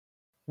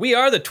We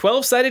are the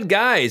 12-sided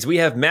guys. We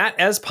have Matt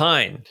as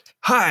Pine.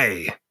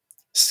 Hi.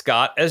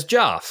 Scott as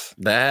Joff.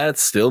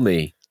 That's still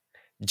me.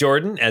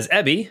 Jordan as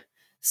Ebby.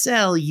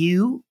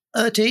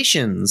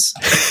 Salutations.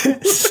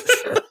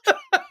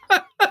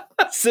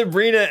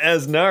 Sabrina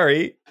as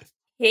Nari.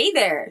 Hey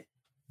there.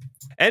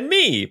 And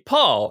me,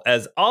 Paul,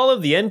 as all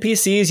of the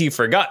NPCs you've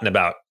forgotten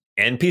about.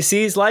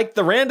 NPCs like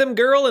the random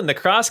girl in the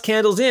Cross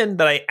Candles Inn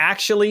that I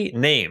actually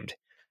named.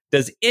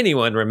 Does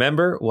anyone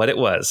remember what it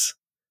was?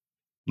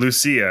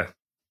 Lucia.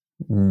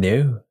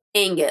 No.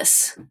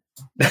 Angus.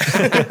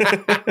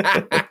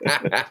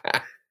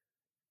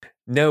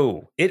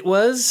 No, it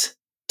was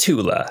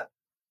Tula.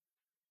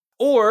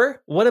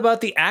 Or what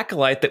about the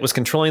acolyte that was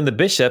controlling the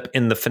bishop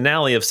in the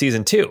finale of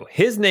season 2?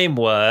 His name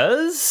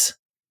was...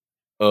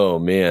 Oh,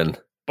 man.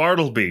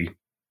 Bartleby.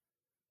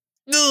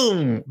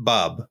 No.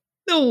 Bob.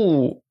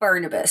 No.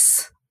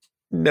 Barnabas.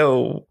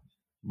 No.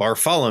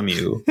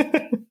 Bartholomew.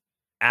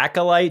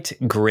 Acolyte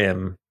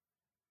Grimm.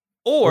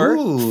 Or,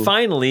 Ooh.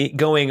 finally,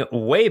 going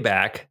way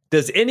back,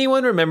 does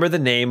anyone remember the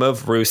name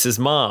of Roos's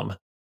mom?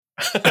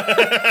 I'm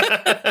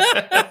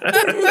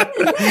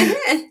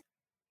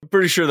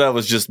pretty sure that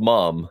was just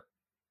mom.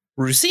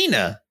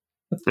 Rusina.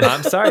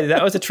 I'm sorry,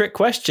 that was a trick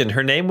question.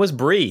 Her name was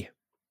Bree.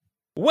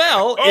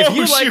 Well, if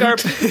you like our...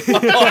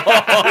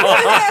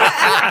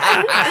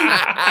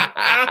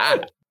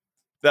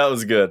 That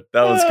was good.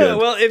 That was good.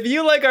 Well, if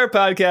you like our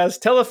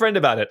podcast, tell a friend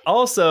about it.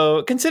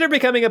 Also, consider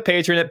becoming a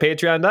patron at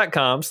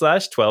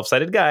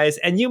patreon.com/12sidedguys,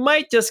 and you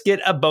might just get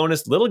a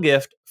bonus little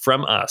gift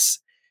from us.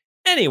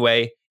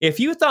 Anyway,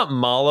 if you thought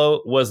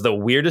Malo was the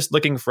weirdest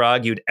looking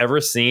frog you'd ever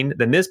seen,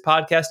 then this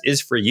podcast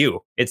is for you.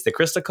 It's the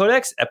Crystal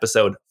Codex,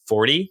 episode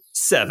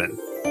 47.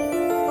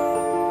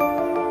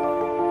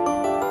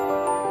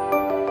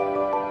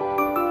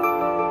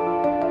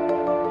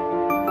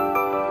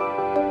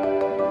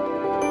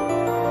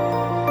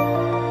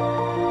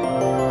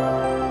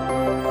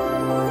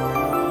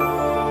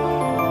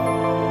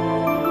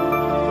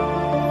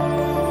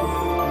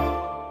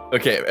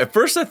 Okay, at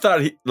first I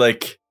thought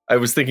I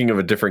was thinking of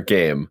a different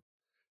game.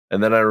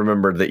 And then I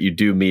remembered that you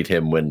do meet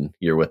him when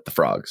you're with the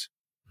frogs.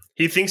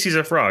 He thinks he's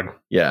a frog.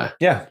 Yeah.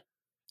 Yeah.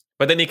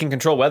 But then he can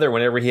control weather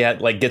whenever he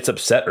gets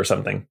upset or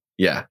something.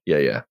 Yeah.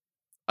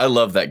 I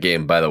love that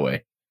game, by the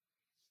way.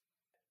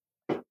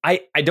 I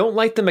don't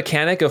like the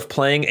mechanic of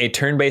playing a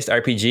turn-based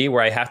RPG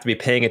where I have to be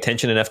paying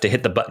attention enough to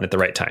hit the button at the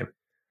right time.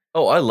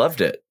 Oh, I loved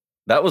it.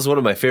 That was one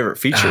of my favorite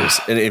features.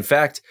 And in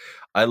fact,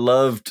 I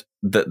loved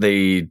that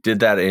they did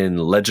that in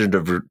Legend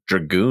of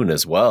Dragoon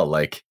as well.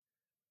 Like,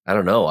 I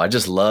don't know. I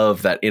just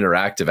love that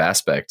interactive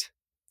aspect.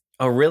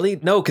 Oh, really?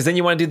 No, because then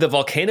you want to do the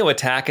volcano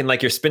attack and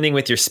you're spinning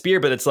with your spear,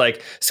 but it's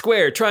like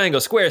square, triangle,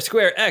 square,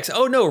 square, X.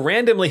 Oh, no,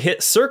 randomly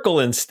hit circle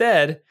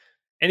instead.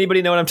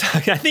 Anybody know what I'm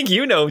talking? I think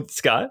you know,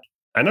 Scott.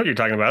 I know what you're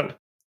talking about.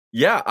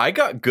 Yeah, I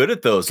got good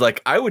at those.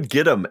 Like, I would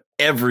get them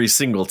every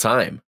single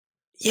time.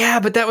 Yeah,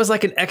 but that was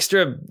like an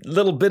extra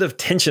little bit of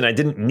tension I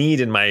didn't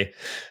need in my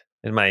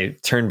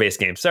turn-based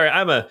game. Sorry,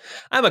 I'm a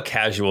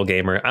casual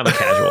gamer. I'm a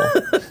casual.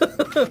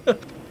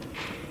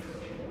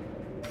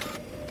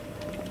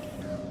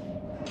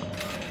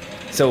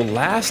 So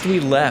last we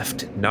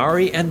left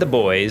Nari and the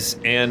boys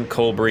and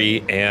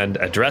Colbury and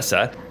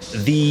Adressa,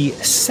 the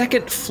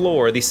second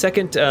floor, the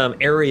second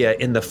area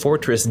in the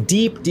fortress,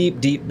 deep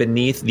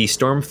beneath the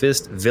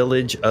Stormfist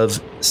village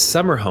of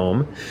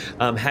Summerhome,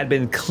 had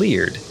been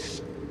cleared.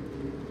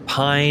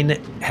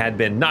 Pine had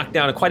been knocked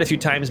down quite a few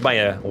times by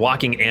a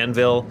walking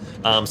anvil.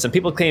 Some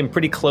people came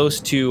pretty close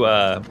to,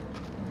 I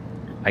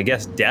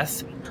guess,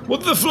 death. Well,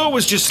 the floor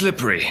was just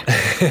slippery.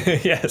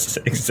 Yes,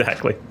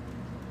 exactly.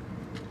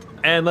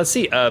 And let's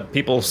see,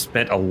 people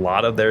spent a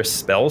lot of their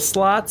spell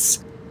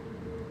slots,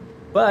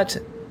 but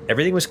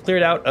everything was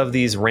cleared out of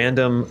these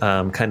random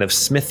kind of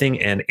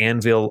smithing and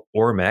anvil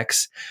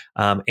ormeks.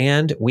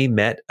 And we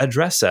met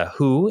Adressa,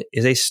 who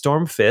is a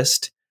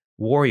Stormfist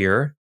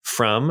warrior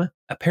from,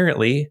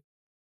 apparently,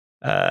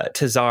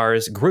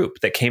 Tazar's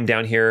group that came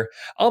down here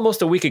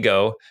almost a week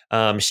ago.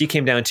 She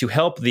came down to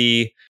help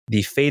the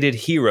fated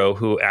hero,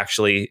 who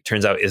actually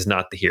turns out is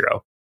not the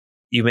hero.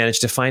 You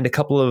managed to find a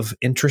couple of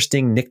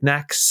interesting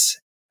knickknacks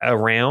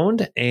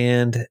around,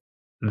 and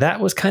that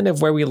was kind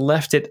of where we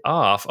left it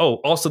off. Oh,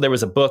 also there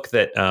was a book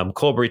that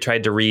Colbury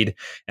tried to read,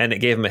 and it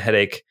gave him a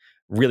headache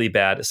really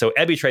bad. So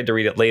Ebby tried to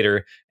read it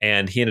later,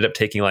 and he ended up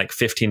taking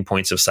 15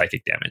 points of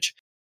psychic damage.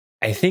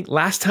 I think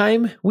last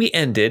time we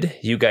ended,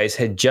 you guys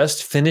had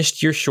just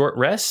finished your short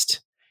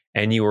rest,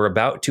 and you were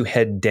about to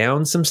head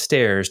down some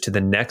stairs to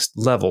the next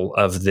level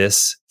of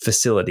this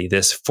facility,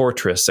 this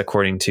fortress,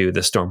 according to the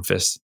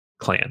Stormfist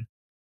clan.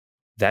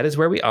 That is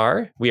where we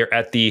are. We are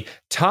at the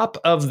top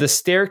of the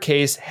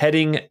staircase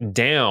heading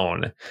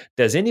down.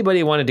 Does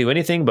anybody want to do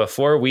anything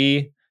before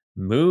we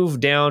move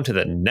down to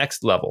the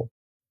next level?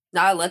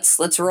 Nah, let's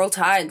roll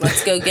tide.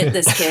 Let's go get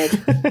this kid.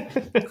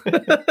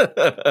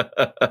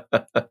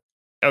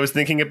 I was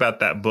thinking about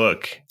that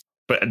book,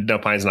 but no,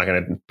 Pine's not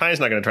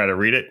gonna try to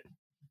read it.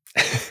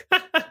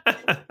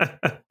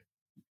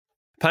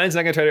 Pine's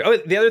not gonna try to. Oh,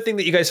 the other thing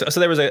that you guys. So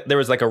there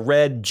was like a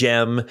red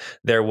gem.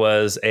 There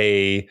was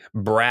a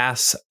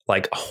brass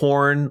like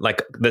horn,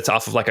 like that's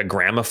off of like a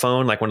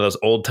gramophone, like one of those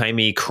old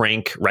timey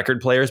crank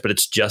record players, but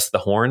it's just the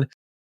horn.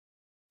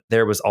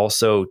 There was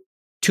also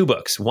 2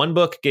 books. One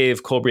book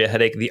gave Colbury a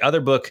headache. The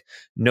other book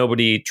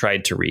nobody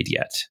tried to read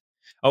yet.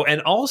 Oh,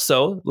 and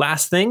also,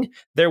 last thing,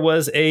 there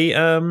was a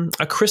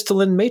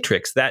crystalline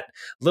matrix, that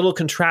little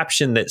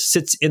contraption that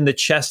sits in the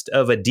chest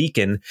of a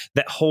deacon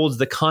that holds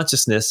the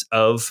consciousness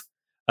of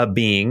a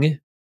being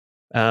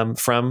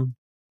from,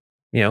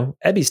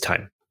 Ebby's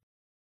time.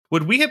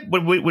 Would we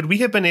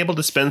have been able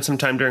to spend some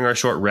time during our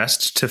short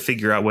rest to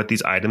figure out what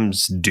these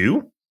items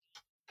do?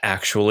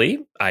 Actually,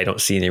 I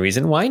don't see any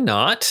reason why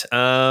not.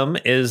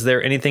 Is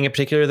there anything in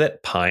particular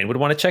that Pine would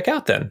want to check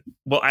out then?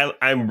 Well,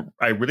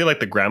 I really like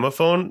the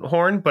gramophone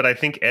horn, but I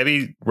think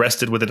Ebby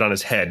rested with it on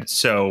his head.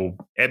 So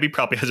Ebby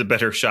probably has a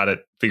better shot at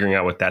figuring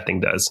out what that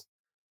thing does.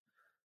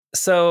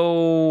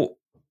 So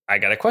I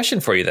got a question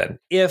for you then.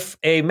 If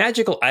a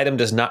magical item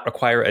does not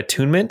require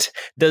attunement,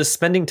 does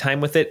spending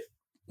time with it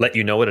let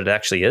you know what it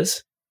actually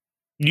is?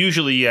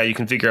 Usually, yeah, you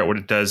can figure out what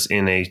it does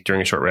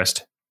during a short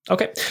rest.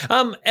 Okay.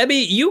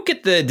 Ebby, you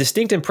get the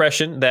distinct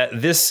impression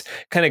that this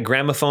kind of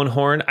gramophone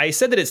horn, I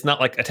said that it's not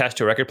like attached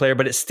to a record player,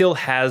 but it still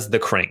has the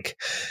crank.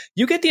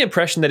 You get the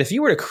impression that if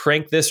you were to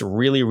crank this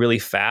really, really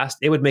fast,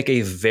 it would make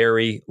a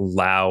very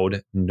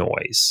loud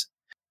noise.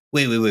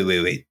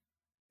 Wait.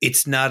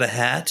 It's not a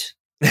hat?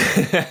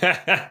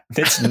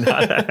 It's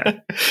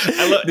not.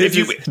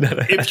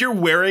 If you're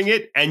wearing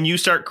it and you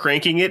start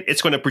cranking it,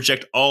 it's going to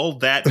project all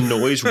that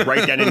noise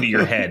right down into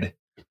your head.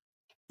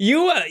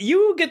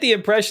 You get the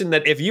impression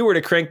that if you were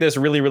to crank this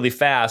really, really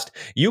fast,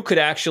 you could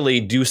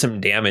actually do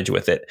some damage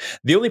with it.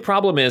 The only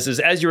problem is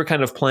as you were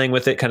kind of playing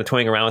with it, kind of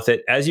toying around with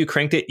it, as you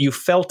cranked it, you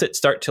felt it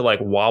start to like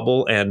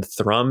wobble and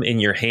thrum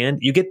in your hand.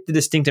 You get the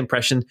distinct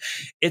impression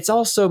it's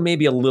also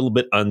maybe a little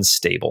bit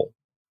unstable.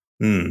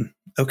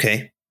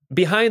 Okay.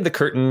 Behind the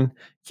curtain,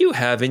 you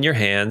have in your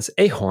hands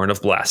a horn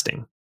of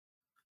blasting.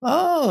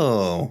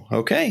 Oh,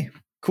 okay.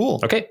 Cool.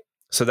 Okay.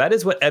 So that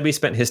is what Ebby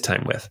spent his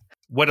time with.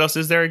 What else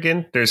is there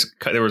again? There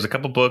was a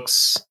couple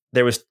books.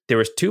 There was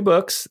 2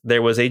 books.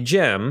 There was a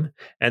gem,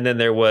 and then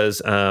there was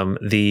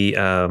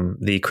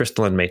the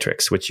crystalline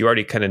matrix, which you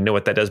already kind of know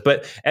what that does.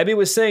 But Ebby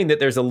was saying that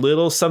there's a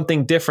little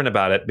something different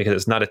about it because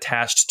it's not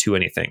attached to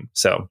anything.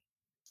 So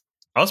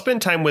I'll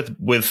spend time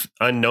with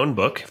Unknown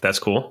Book, if that's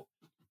cool.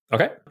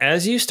 Okay.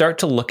 As you start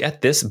to look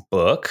at this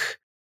book,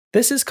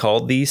 this is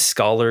called the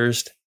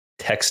Scholar's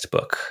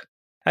Textbook.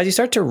 As you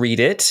start to read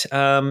it,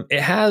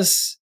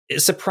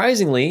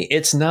 surprisingly,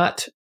 it's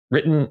not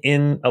written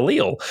in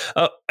Allele.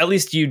 At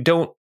least you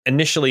don't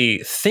initially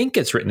think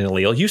it's written in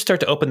Allele. You start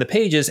to open the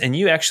pages and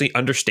you actually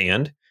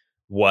understand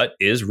what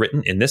is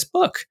written in this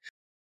book.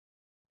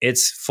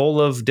 It's full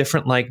of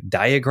different like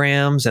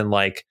diagrams and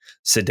like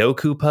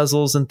Sudoku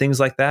puzzles and things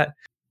like that.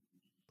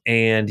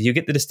 And you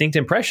get the distinct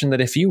impression that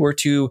if you were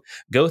to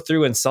go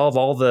through and solve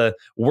all the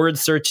word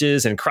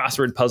searches and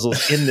crossword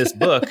puzzles in this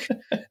book,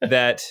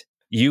 that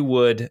you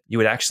would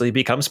actually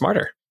become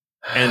smarter.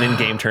 And in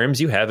game terms,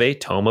 you have a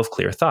tome of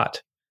clear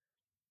thought.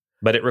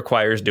 But it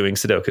requires doing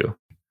Sudoku.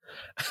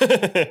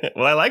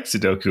 Well, I like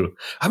Sudoku.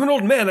 I'm an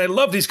old man. I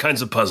love these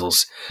kinds of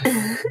puzzles.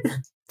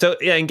 So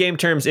yeah, in game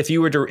terms, if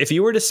you were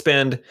to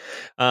spend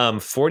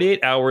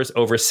 48 hours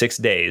over 6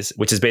 days,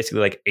 which is basically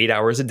like 8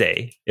 hours a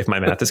day, if my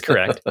math is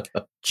correct,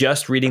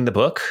 just reading the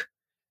book,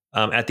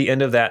 at the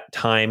end of that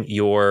time,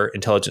 your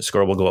intelligence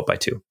score will go up by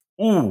 2.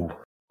 Ooh,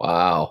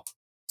 Wow.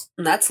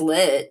 That's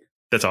lit.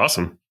 that's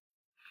awesome.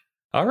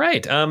 All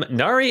right,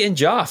 Nari and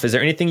Joff, is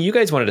there anything you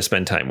guys wanted to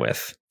spend time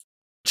with?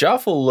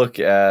 Joff will look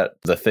at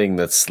the thing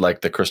that's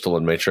like the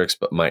crystalline matrix,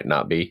 but might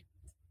not be.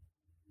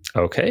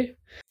 Okay.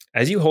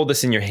 As you hold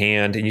this in your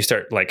hand and you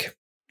start like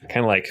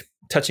kind of like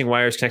touching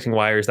wires, connecting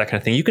wires, that kind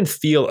of thing, you can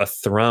feel a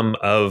thrum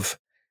of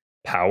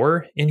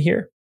power in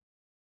here.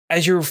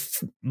 As you're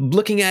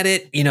looking at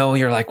it,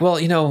 you're like, well,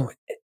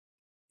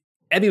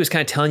 Ebby was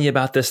kind of telling you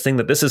about this thing,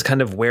 that this is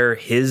kind of where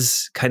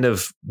his kind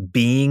of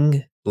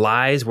being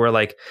lies, where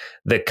like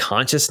the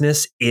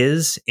consciousness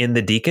is in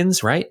the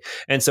deacons, right?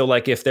 And so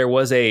like if there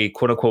was a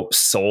quote unquote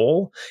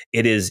soul,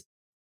 it is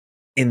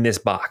in this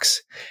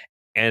box.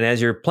 And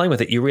as you're playing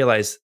with it, you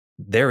realize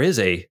there is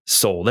a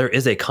soul, there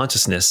is a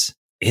consciousness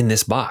in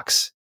this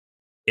box.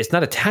 It's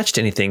not attached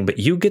to anything, but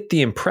you get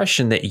the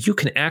impression that you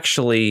can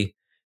actually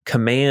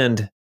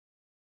command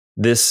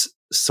this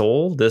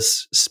soul,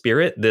 this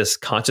spirit, this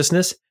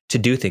consciousness to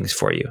do things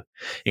for you,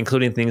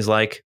 including things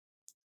like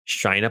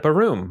shine up a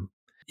room.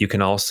 You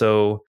can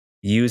also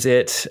use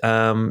it.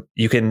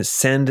 You can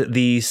send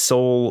the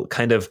soul,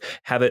 kind of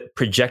have it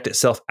project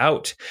itself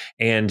out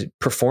and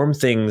perform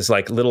things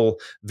like little,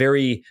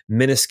 very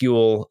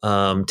minuscule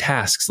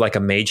tasks, like a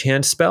mage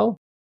hand spell.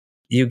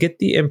 You get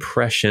the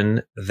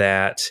impression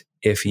that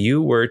if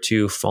you were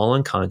to fall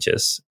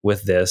unconscious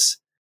with this,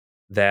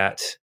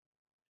 that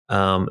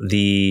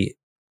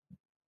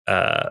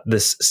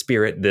this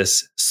spirit,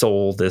 this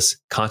soul, this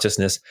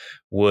consciousness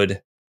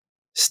would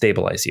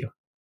stabilize you.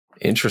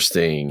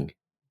 Interesting.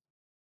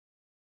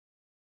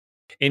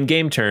 In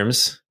game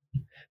terms,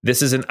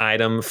 this is an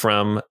item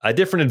from a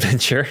different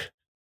adventure.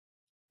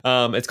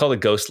 It's called a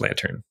ghost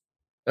lantern.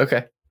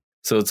 Okay.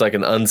 So it's like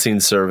an unseen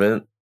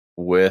servant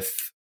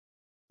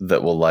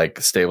that will like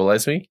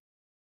stabilize me.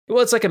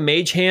 Well, it's like a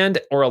mage hand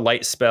or a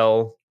light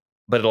spell,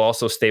 but it'll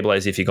also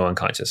stabilize you if you go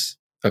unconscious.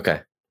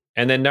 Okay.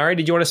 And then Nari,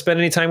 did you want to spend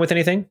any time with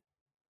anything?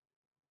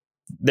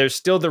 There's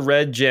still the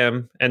red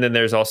gem, and then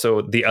there's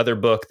also the other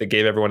book that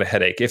gave everyone a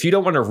headache. If you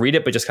don't want to read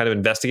it, but just kind of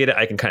investigate it,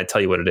 I can kind of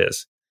tell you what it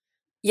is.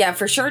 Yeah,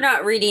 for sure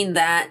not reading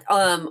that.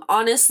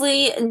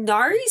 Honestly,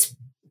 Nari's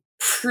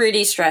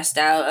pretty stressed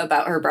out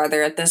about her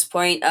brother at this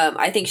point.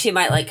 I think she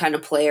might like kind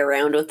of play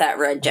around with that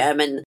red gem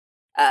and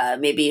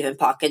maybe even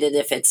pocket it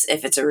if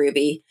it's a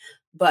ruby.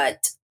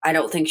 But I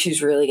don't think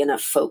she's really going to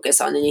focus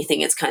on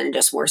anything. It's kind of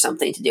just more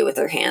something to do with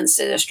her hands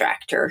to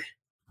distract her.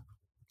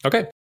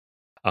 Okay.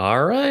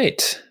 All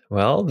right.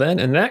 Well, then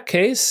in that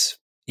case,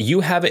 you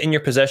have it in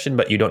your possession,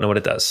 but you don't know what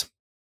it does.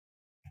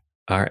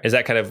 All right. Is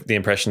that kind of the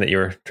impression that you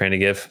were trying to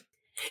give?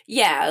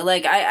 Yeah,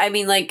 like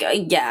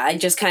I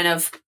just kind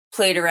of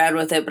played around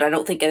with it, but I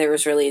don't think there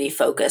was really any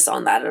focus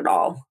on that at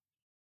all.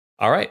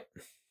 All right.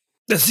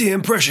 That's the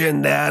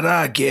impression that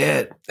I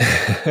get.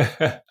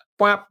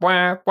 Wah,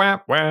 wah, wah,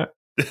 wah.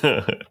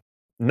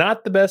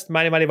 Not the best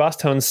Mighty Mighty Boss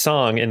Tones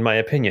song, in my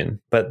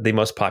opinion, but the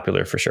most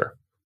popular for sure.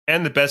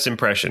 And the best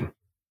impression.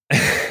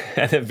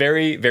 And a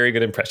very, very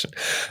good impression.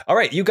 All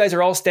right, you guys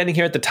are all standing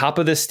here at the top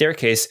of this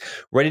staircase,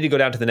 ready to go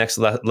down to the next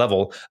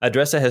level.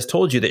 Adressa has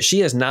told you that she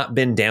has not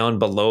been down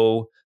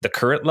below the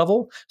current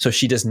level, so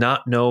she does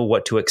not know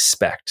what to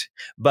expect.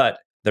 But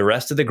the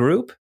rest of the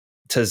group,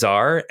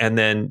 Tazar, and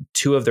then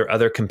two of their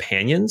other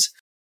companions,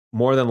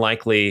 more than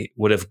likely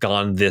would have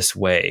gone this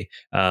way.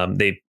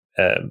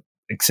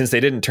 Since they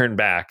didn't turn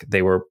back,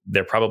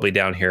 they're probably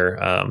down here,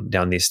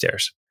 down these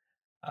stairs.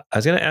 I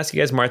was going to ask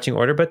you guys marching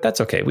order, but that's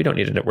okay. We don't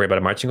need to worry about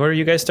a marching order.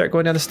 You guys start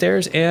going down the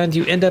stairs, and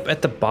you end up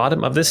at the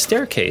bottom of this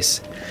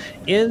staircase.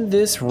 In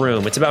this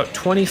room, it's about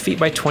 20 feet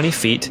by 20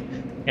 feet,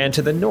 and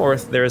to the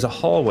north, there is a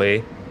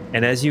hallway.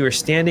 And as you are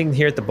standing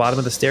here at the bottom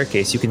of the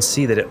staircase, you can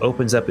see that it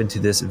opens up into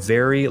this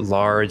very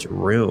large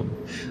room.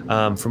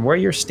 From where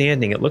you're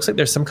standing, it looks like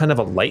there's some kind of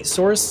a light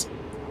source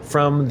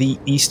from the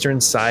eastern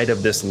side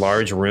of this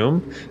large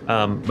room,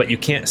 but you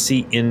can't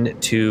see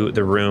into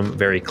the room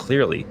very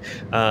clearly.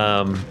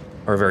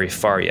 Or very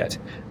far yet.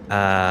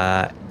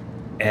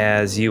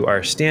 As you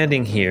are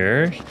standing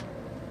here,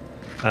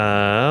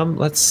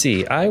 let's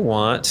see. I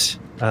want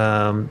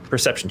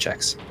perception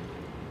checks.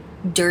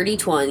 Dirty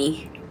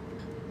 20.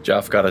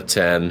 Jeff got a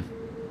 10.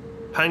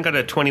 Pine got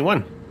a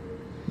 21.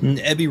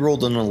 Ebby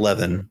rolled an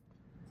 11.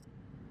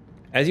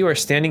 As you are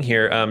standing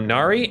here,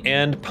 Nari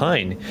and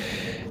Pine,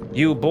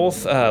 you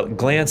both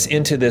glance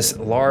into this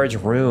large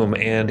room,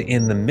 and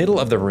in the middle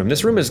of the room,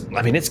 this room is,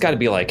 it's got to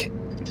be like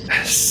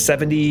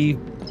 70,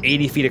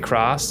 80 feet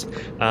across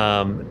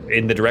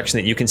in the direction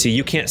that you can see.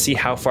 You can't see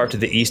how far to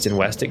the east and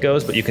west it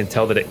goes, but you can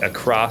tell that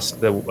across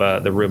the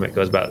room it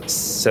goes about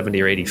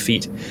 70 or 80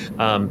 feet.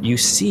 You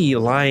see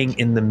lying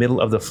in the middle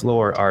of the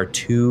floor are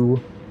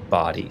two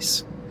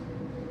bodies.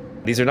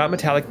 These are not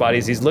metallic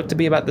bodies. These look to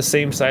be about the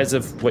same size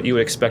of what you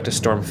would expect a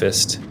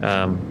Stormfist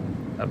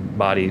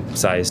body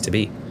size to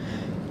be.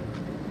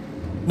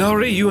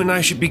 Nari, you and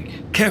I should be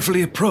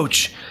carefully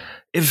approach.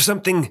 If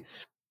something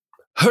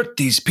hurt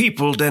these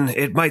people, then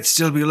it might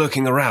still be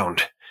lurking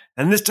around.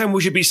 And this time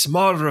we should be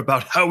smarter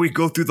about how we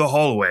go through the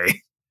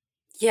hallway.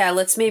 Yeah,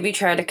 let's maybe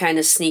try to kind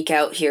of sneak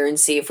out here and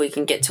see if we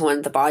can get to one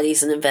of the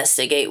bodies and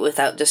investigate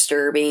without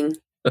disturbing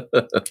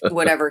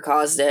whatever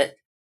caused it.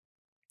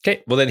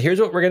 Okay, well then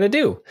here's what we're going to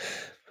do.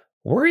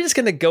 We're just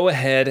going to go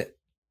ahead.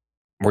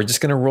 We're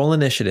just going to roll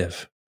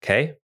initiative,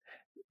 okay?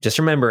 Just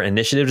remember,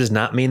 initiative does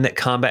not mean that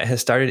combat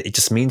has started. It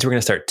just means we're going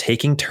to start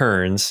taking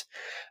turns.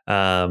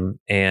 And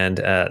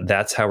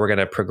that's how we're going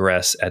to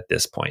progress at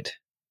this point.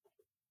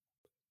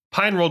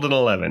 Pine rolled an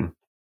 11.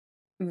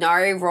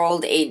 Nari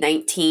rolled a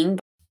 19.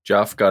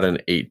 Jeff got an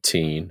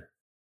 18.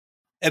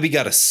 Ebby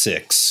got a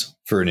 6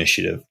 for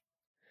initiative.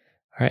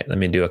 All right, let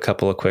me do a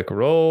couple of quick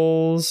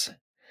rolls.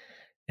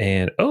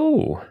 And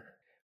well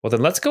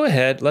then let's go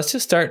ahead. Let's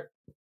just start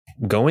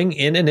going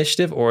in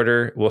initiative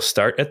order. We'll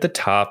start at the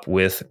top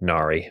with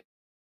Nari.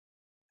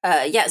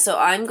 So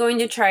I'm going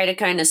to try to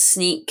kind of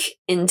sneak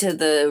into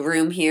the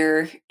room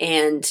here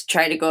and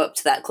try to go up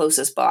to that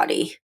closest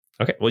body.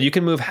 Okay, well, you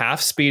can move half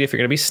speed if you're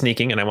going to be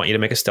sneaking, and I want you to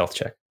make a stealth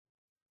check.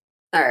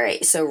 All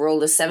right, so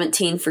rolled a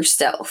 17 for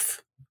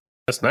stealth.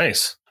 That's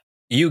nice.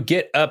 You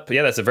get up.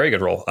 Yeah, that's a very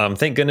good roll.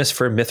 Thank goodness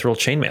for Mithril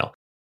Chainmail.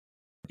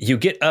 You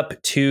get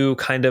up to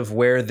kind of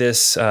where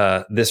this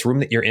room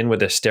that you're in with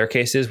the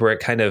staircase is, where it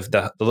kind of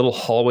the little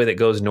hallway that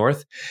goes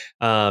north.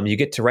 You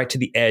get to right to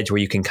the edge where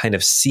you can kind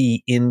of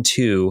see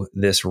into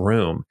this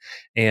room.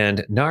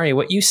 And Nari,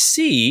 what you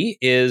see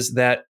is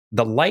that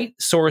the light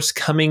source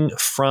coming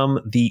from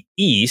the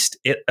east,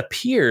 it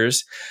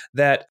appears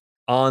that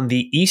on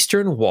the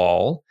eastern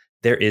wall,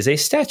 there is a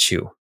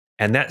statue.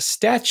 And that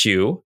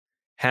statue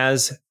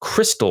has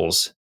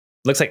crystals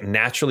looks like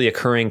naturally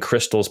occurring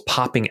crystals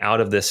popping out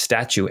of this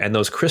statue, and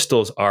those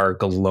crystals are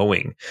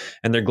glowing,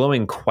 and they're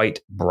glowing quite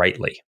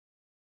brightly.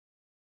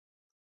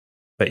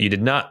 But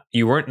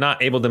you weren't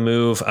not able to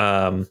move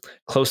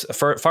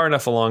far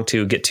enough along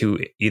to get to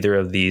either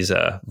of these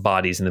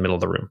bodies in the middle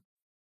of the room.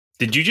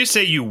 Did you just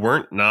say you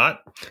weren't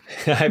not?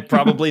 I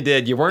probably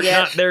did. You weren't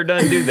not there to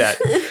do that.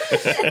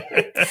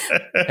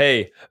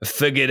 Hey,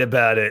 forget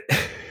about it.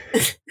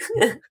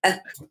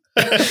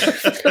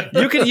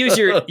 You can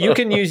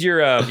use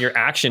your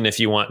action if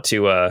you want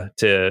to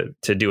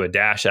do a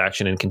dash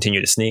action and continue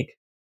to sneak.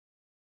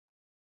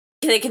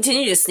 Can I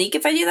continue to sneak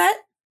if I do that?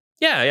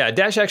 Yeah.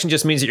 Dash action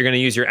just means that you're going to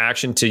use your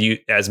action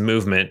as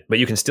movement, but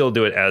you can still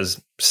do it as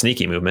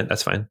sneaky movement.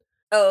 That's fine.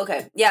 Oh,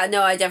 okay. Yeah,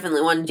 no, I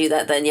definitely want to do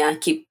that then. Yeah,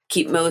 keep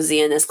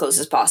moseying as close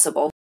as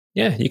possible.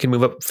 Yeah, you can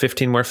move up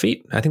 15 more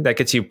feet. I think that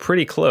gets you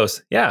pretty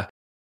close. Yeah.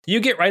 You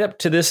get right up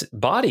to this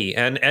body,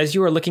 and as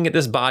you are looking at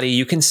this body,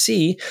 you can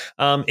see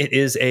it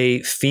is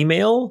a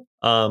female,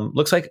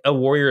 looks like a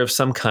warrior of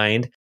some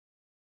kind.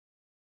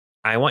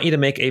 I want you to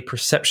make a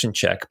perception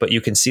check, but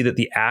you can see that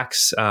the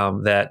axe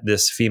that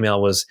this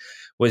female was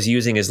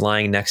using is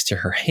lying next to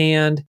her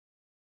hand.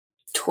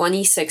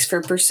 26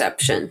 for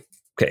perception.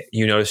 Okay,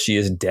 you notice she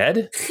is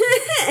dead.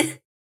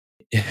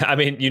 I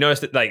mean, you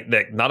notice that like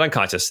not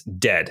unconscious,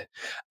 dead,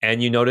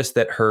 and you notice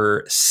that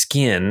her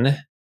skin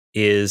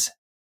is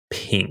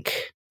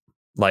pink,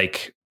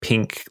 like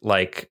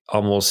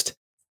almost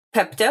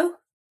Pepto.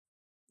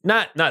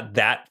 Not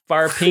that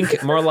far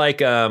pink. more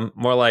like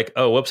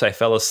oh whoops, I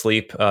fell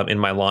asleep in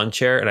my lawn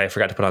chair and I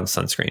forgot to put on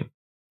sunscreen.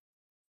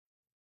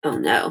 Oh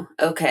no.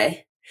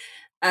 Okay.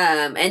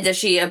 And does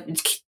she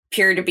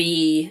appear to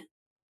be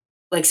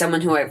like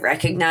someone who I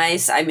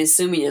recognize? I'm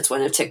assuming it's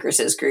one of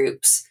Tickrus's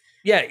groups.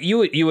 Yeah,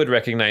 you would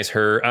recognize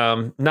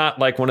her. Not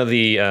like one of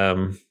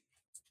the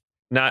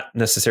not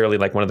necessarily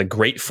like one of the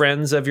great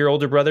friends of your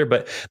older brother,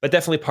 but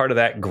definitely part of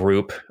that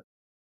group.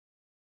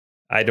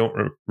 I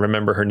don't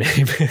remember her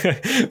name.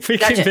 We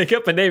can make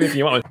up a name if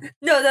you want.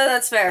 No,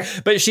 that's fair.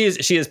 But she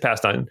is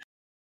passed on.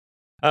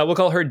 We'll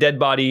call her dead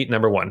body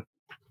number 1.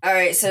 All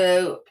right.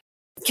 So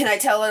can I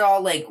tell at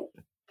all? Like,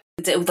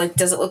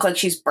 does it look like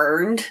she's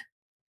burned?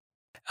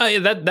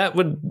 That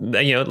would,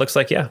 it looks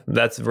like, yeah,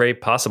 that's very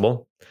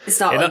possible. It's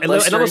not it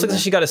almost looks like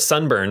she got a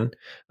sunburn,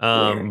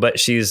 but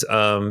she's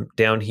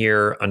down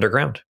here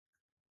underground.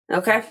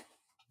 Okay.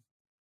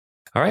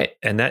 All right.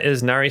 And that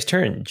is Nari's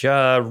turn.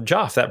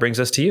 Joff, that brings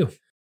us to you.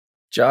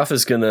 Joff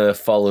is going to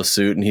follow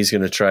suit, and he's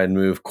going to try and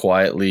move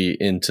quietly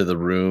into the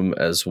room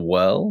as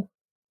well.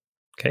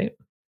 Okay.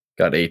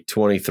 Got a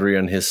 23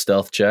 on his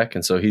stealth check,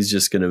 and so he's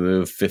just going to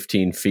move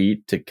 15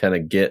 feet to kind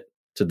of get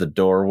to the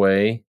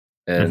doorway,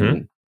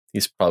 and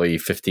he's probably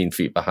 15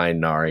 feet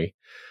behind Nari.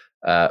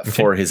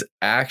 For his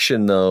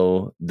action,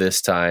 though, this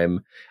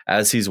time,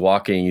 as he's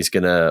walking, he's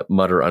going to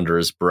mutter under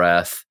his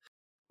breath,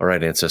 "All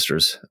right,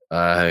 ancestors,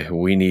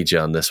 we need you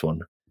on this one."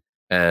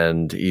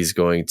 And he's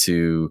going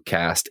to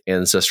cast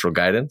Ancestral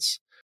Guidance.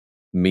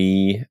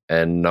 Me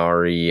and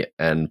Nari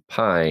and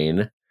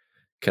Pine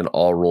can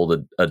all roll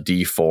a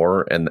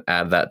d4 and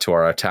add that to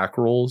our attack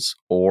rolls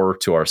or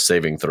to our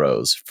saving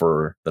throws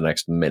for the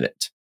next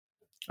minute.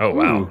 Oh,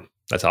 wow.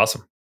 That's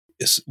awesome.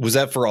 Was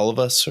that for all of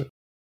us?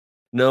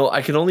 No,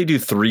 I can only do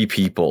 3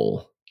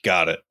 people.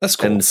 Got it. That's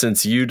cool. And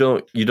since you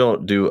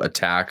don't do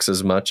attacks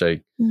as much,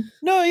 I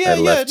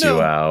left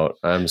you out.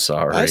 I'm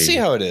sorry. I see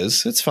how it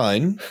is. It's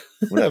fine.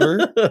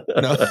 Whatever.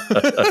 No.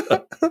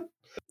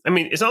 I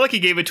mean, it's not like he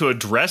gave it to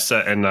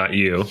Adressa and not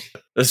you.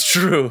 That's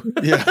true.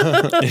 Yeah.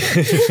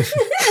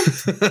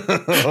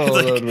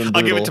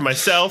 I'll give it to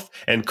myself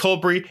and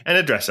Colbury and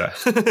Adressa.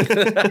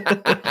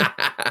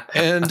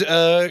 And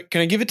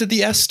can I give it to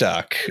the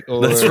S-Stock?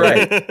 That's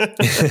right.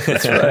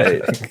 That's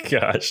right.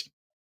 Gosh.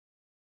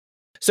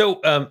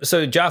 So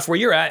Joff, where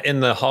you're at in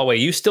the hallway,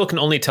 you still can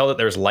only tell that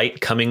there's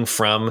light coming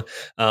from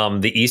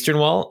the eastern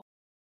wall.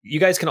 You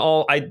guys can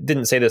all, I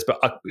didn't say this, but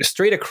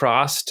straight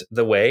across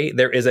the way,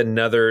 there is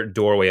another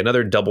doorway,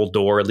 another double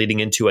door leading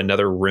into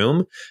another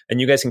room. And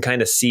you guys can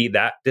kind of see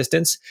that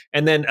distance.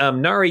 And then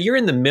Nari, you're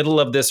in the middle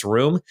of this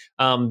room.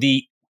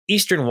 The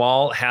eastern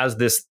wall has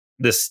this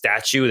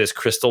statue, this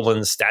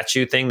crystalline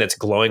statue thing that's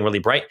glowing really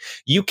bright.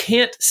 You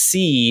can't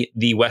see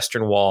the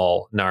western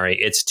wall, Nari.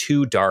 It's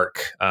too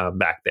dark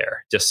back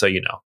there, just so you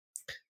know.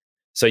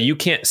 So you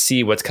can't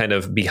see what's kind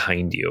of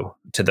behind you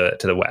to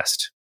the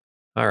west.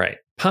 All right.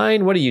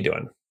 Pine, what are you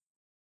doing?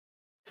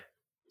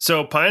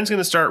 So Pine's going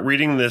to start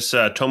reading this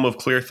Tome of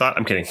Clear Thought.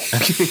 I'm kidding.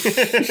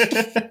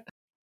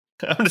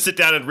 I'm going to sit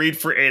down and read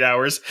for 8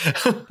 hours.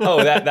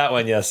 Oh, that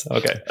one. Yes.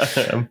 Okay.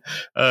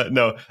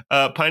 No.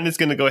 Pine is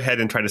going to go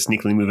ahead and try to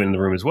sneakily move into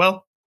the room as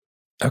well.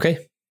 Okay.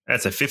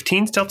 That's a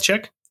 15 stealth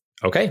check.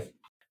 Okay.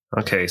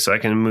 Okay. So I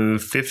can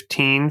move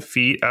 15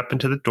 feet up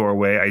into the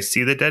doorway. I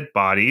see the dead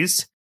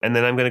bodies. And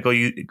then I'm going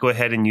to go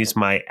ahead and use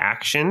my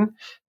action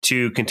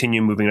to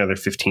continue moving another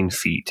 15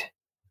 feet.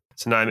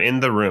 So now I'm in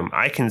the room.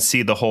 I can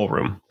see the whole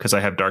room because I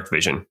have dark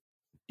vision.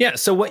 Yeah.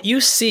 So what you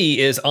see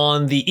is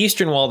on the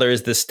eastern wall, there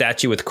is this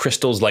statue with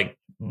crystals like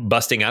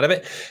busting out of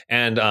it,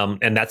 and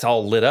that's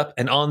all lit up.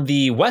 And on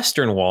the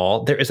western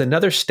wall, there is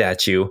another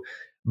statue,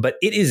 but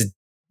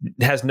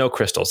has no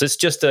crystals. It's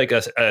just like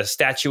a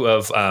statue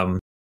of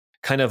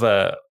kind of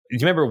a. Do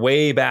you remember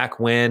way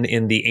back when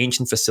in the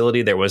ancient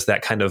facility there was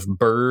that kind of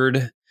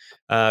bird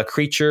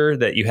creature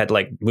that you had to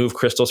like move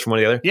crystals from one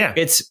to the other? Yeah.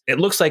 It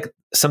looks like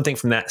something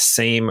from that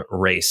same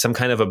race, some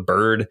kind of a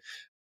bird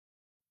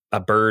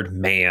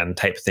man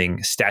type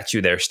thing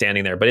statue there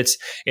standing there. But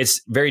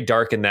it's very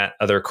dark in that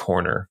other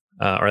corner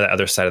or that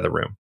other side of the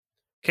room.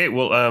 Okay,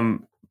 well,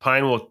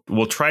 Pine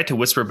will try to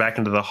whisper back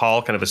into the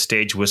hall, kind of a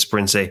stage whisper,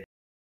 and say,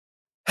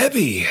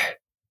 Hebby,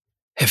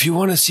 if you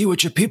want to see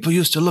what your people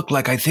used to look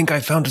like, I think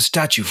I found a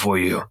statue for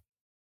you.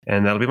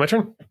 And that'll be my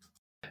turn.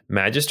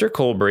 Magister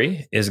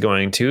Colbury is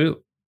going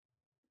to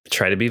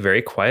try to be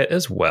very quiet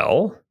as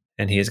well,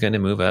 and he is going to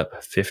move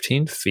up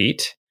 15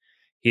 feet.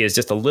 He is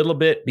just a little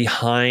bit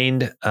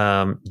behind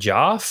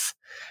Joff,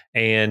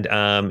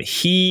 and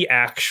he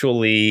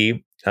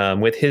actually,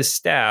 with his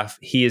staff,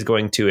 he is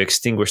going to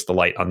extinguish the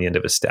light on the end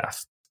of his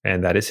staff,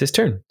 and that is his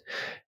turn.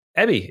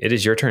 Ebby, it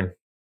is your turn.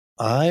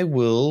 I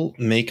will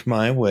make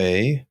my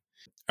way.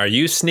 Are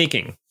you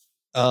sneaking?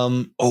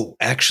 Oh,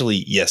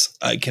 actually, yes.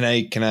 Can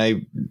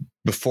I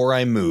before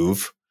I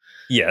move,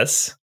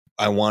 Yes.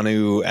 I want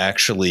to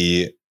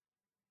actually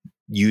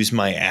use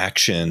my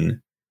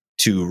action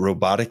to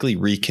robotically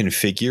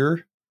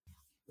reconfigure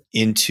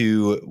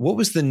into what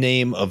was the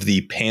name of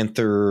the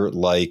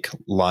panther-like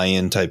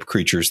lion type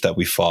creatures that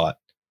we fought?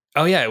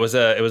 Oh yeah, it was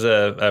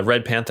a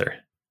red panther.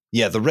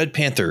 Yeah, the red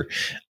panther.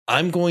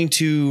 I'm going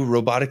to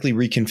robotically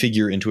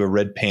reconfigure into a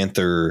red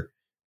panther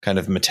kind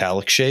of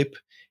metallic shape,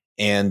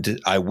 and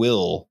I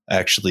will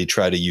actually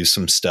try to use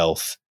some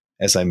stealth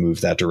as I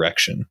move that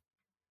direction.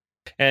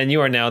 And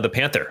you are now the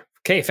panther.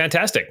 Okay,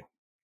 fantastic.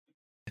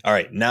 All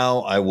right, now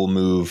I will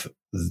move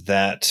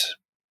that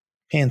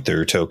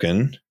panther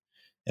token,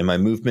 and my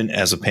movement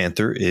as a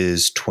panther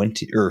is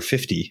 20 or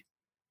 50.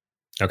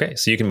 Okay,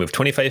 so you can move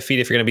 25 feet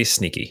if you're going to be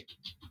sneaky.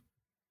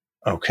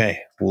 Okay,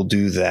 we'll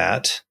do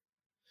that.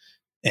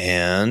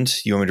 And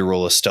you want me to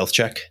roll a stealth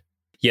check?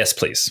 Yes,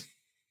 please.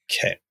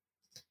 Okay.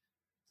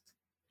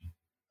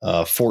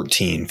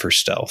 14 for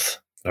stealth.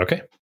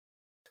 Okay.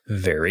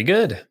 Very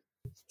good.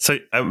 So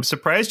I'm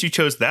surprised you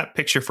chose that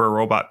picture for a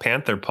robot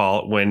panther,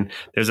 Paul, when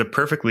there's a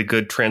perfectly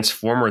good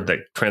transformer that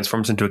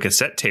transforms into a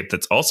cassette tape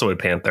that's also a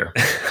panther.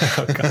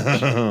 Oh,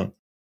 gosh.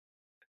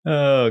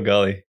 Oh,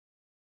 golly.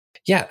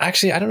 Yeah,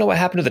 actually, I don't know what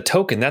happened to the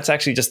token. That's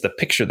actually just the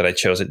picture that I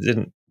chose. It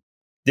didn't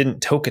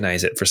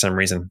tokenize it for some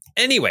reason.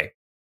 Anyway,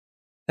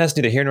 that's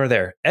neither here nor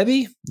there.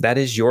 Ebby, that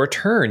is your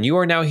turn. You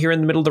are now here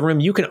in the middle of the room.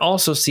 You can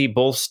also see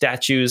both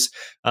statues.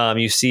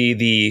 You see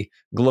the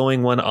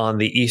glowing one on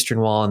the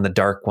eastern wall and the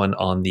dark one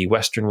on the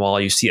western wall.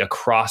 You see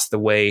across the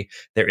way,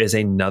 there is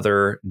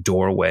another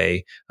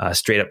doorway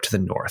straight up to the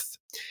north.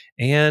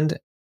 And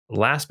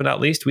last but not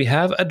least, we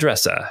have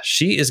Adressa.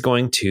 She is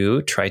going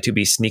to try to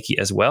be sneaky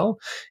as well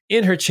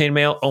in her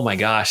chainmail. Oh my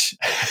gosh.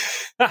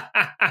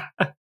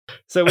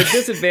 So with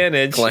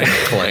disadvantage. Clank,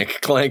 clank,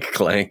 clank,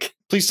 clank.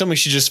 Please tell me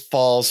she just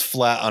falls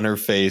flat on her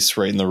face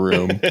right in the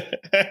room.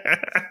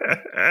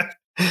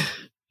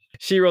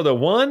 She rolled a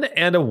 1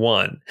 and a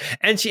 1.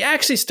 And she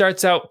actually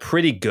starts out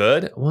pretty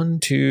good. 1,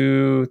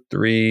 2,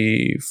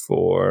 3,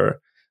 4,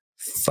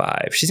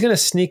 5. She's going to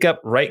sneak up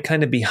right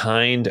kind of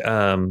behind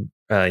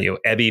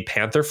Ebby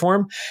Panther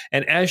form.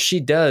 And as she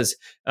does,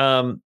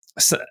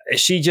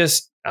 she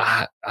just,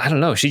 I don't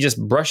know, she just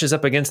brushes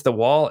up against the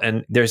wall,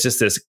 and there's just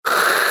this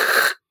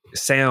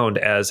sound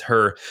as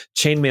her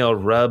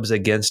chainmail rubs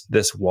against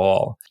this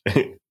wall.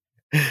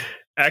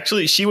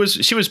 Actually, she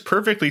was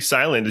perfectly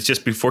silent. It's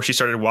just before she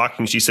started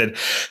walking, she said,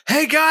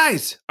 "Hey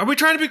guys, are we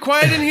trying to be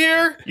quiet in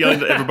here?"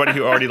 Yelling at everybody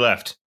who already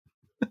left.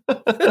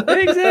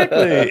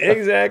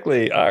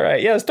 Exactly. All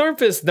right. Yeah,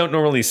 Stormfists don't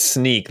normally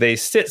sneak. They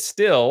sit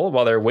still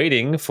while they're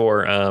waiting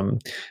for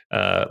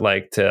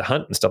like to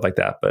hunt and stuff like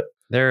that. But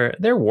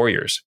they're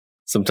warriors.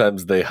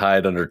 Sometimes they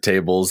hide under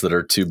tables that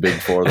are too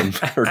big for them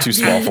or too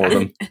small for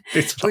them.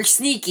 We're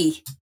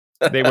sneaky.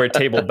 They wear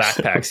table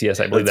backpacks. Yes,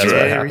 I believe that's what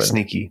Very happened.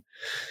 sneaky.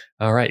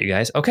 All right, you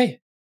guys. Okay.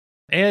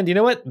 And you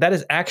know what? That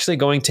is actually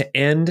going to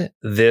end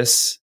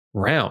this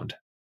round.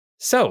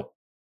 So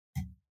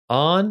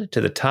on to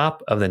the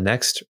top of the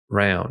next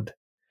round.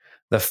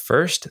 The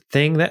first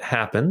thing that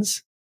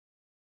happens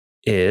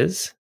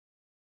is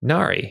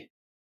Nari.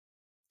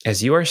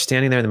 As you are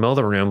standing there in the middle of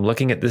the room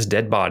looking at this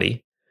dead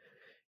body,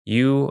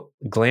 you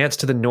glance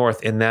to the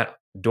north in that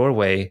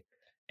doorway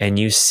and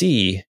you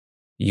see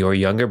your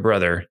younger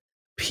brother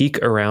peek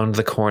around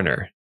the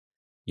corner.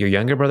 Your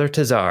younger brother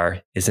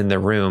Tazar is in the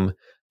room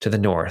to the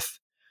north.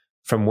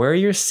 From where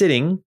you're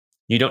sitting,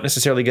 you don't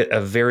necessarily get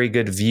a very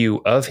good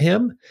view of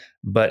him,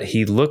 but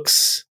he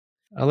looks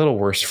a little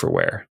worse for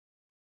wear.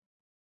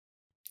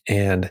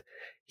 And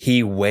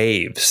he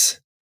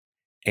waves,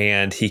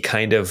 and he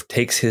kind of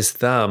takes his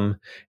thumb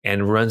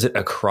and runs it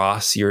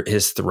across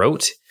his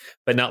throat,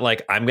 but not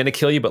like, I'm going to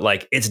kill you, but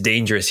like, it's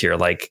dangerous here.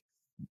 Like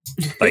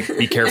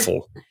be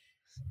careful.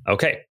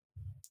 Okay.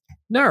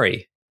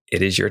 Nari,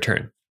 it is your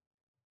turn.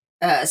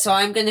 So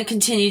I'm going to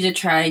continue to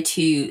try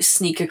to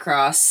sneak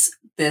across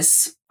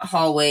this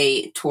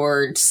hallway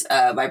towards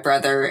my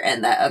brother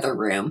and that other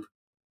room.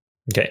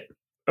 Okay.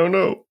 Oh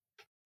no.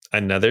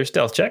 Another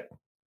stealth check.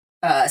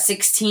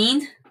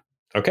 16.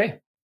 Okay.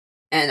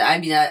 And I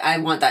mean, I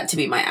want that to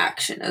be my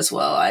action as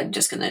well. I'm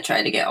just going to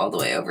try to get all the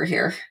way over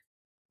here.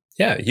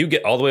 Yeah, you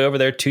get all the way over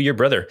there to your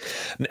brother.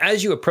 And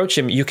as you approach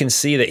him, you can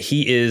see that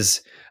he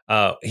is,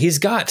 he's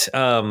got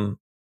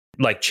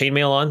like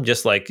chainmail on,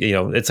 just like,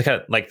 it's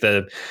kind of like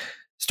the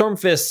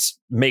Stormfists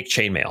make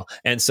chainmail.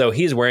 And so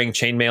he's wearing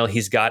chainmail.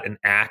 He's got an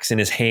axe in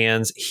his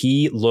hands.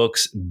 He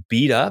looks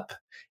beat up.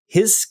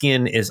 His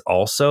skin is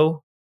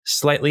also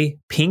slightly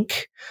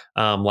pink,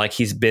 like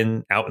he's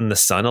been out in the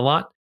sun a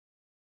lot.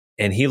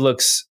 And he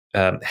looks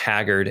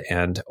haggard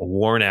and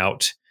worn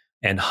out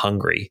and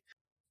hungry.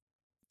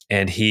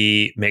 And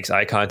he makes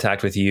eye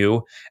contact with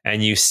you,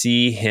 and you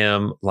see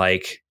him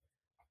like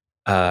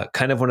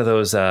kind of one of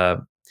those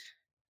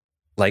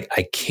like,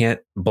 I can't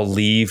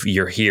believe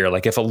you're here.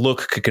 Like if a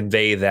look could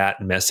convey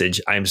that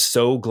message, I'm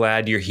so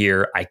glad you're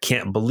here. I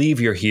can't believe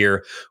you're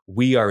here.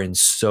 We are in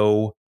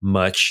so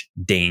much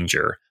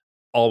danger.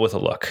 All with a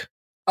look.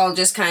 I'll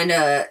just kind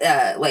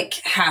of like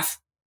half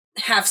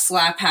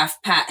slap,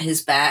 half pat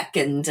his back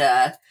and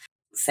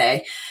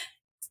say,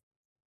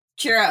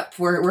 cheer up.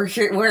 We're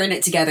here. We're in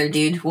it together,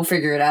 dude. We'll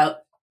figure it out.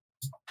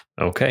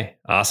 Okay.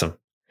 Awesome.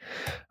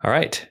 All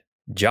right.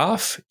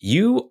 Joff,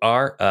 you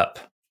are up.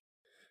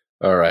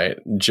 All right.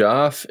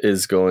 Joff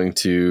is going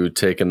to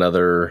take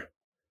another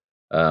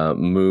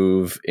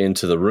move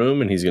into the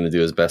room, and he's going to do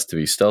his best to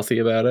be stealthy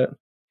about it.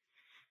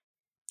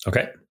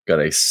 Okay. Got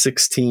a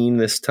 16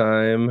 this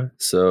time.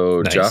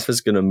 So Nice. Joff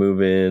is going to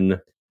move in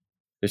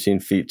 15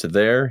 feet to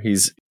there.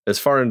 He's as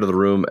far into the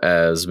room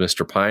as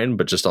Mr. Pine,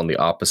 but just on the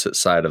opposite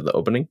side of the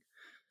opening.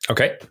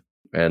 Okay.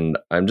 And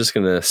I'm just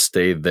going to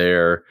stay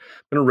there.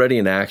 I'm going to ready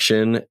an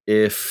action.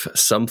 If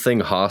something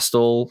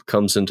hostile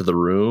comes into the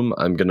room,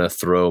 I'm going to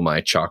throw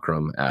my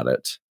chakram at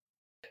it.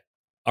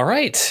 All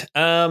right.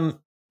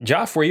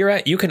 Joff, where you're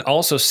at, you can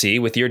also see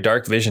with your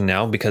dark vision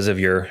now because of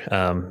your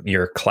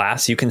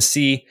class, you can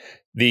see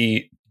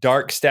the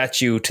dark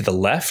statue to the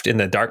left in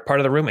the dark part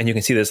of the room, and you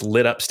can see this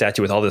lit up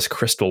statue with all this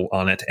crystal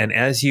on it. And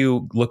as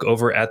you look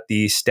over at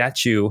the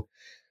statue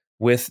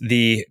with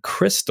the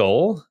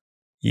crystal,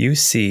 you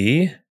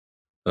see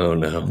Oh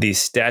no. the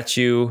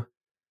statue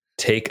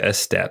take a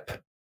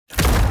step.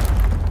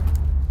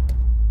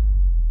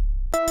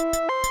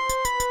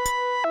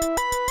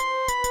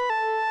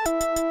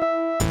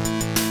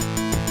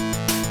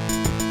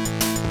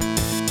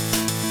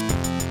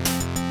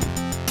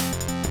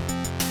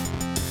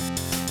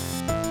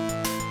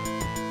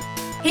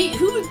 Hey,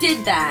 who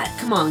did that?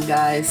 Come on,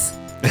 guys.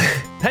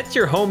 That's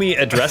your homie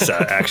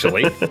Adressa,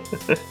 actually.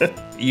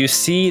 You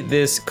see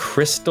this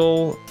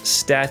crystal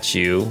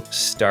statue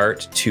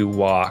start to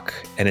walk,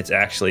 and it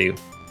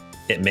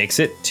makes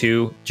it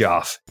to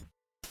Joff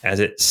as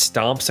it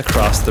stomps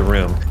across the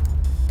room.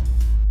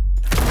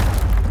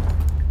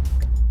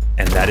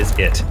 And that is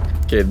it.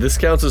 Okay, this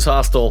counts as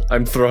hostile.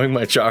 I'm throwing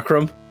my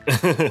chakram.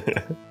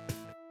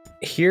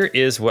 Here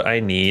is what I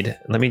need.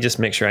 Let me just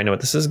make sure I know what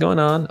this is going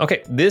on.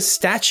 Okay, this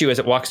statue, as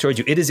it walks towards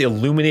you, it is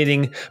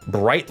illuminating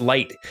bright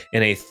light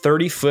in a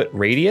 30-foot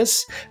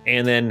radius,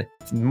 and then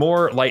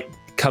more light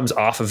comes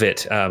off of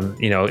it.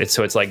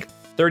 It's like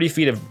 30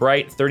 feet of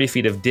bright, 30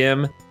 feet of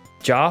dim.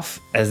 Joff,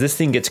 as this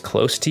thing gets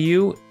close to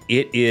you,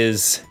 it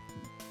is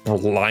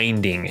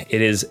blinding.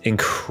 It is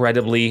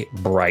incredibly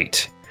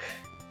bright.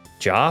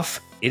 Joff,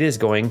 it is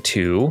going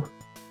to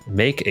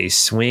make a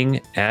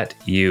swing at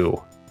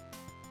you.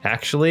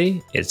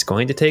 Actually, it's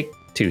going to take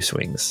 2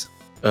 swings.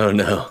 Oh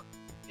no.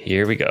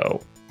 Here we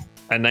go.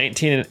 A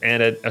 19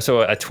 and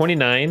a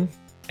 29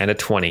 and a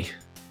 20.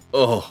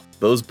 Oh,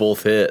 those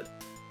both hit.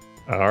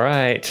 All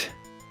right.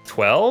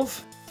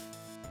 12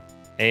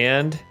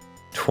 and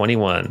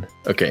 21.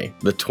 Okay,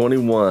 the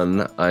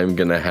 21, I'm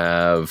going to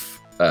have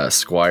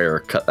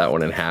Squire cut that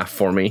one in half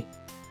for me.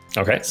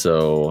 Okay.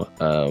 So,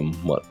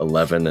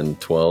 11 and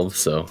 12,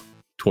 so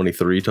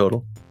 23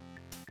 total.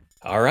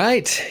 All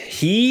right.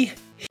 He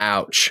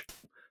Ouch.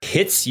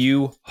 hits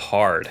you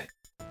hard.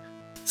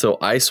 So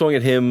I swung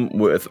at him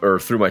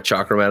threw my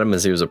chakram at him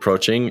as he was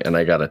approaching, and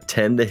I got a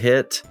 10 to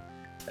hit,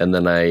 and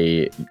then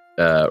I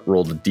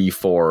rolled a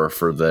d4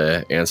 for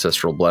the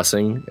ancestral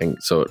blessing, and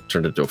so it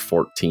turned into a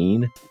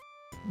 14.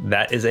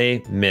 That is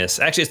a miss.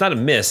 Actually, it's not a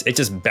miss. It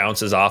just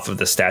bounces off of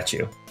the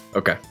statue.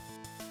 Okay.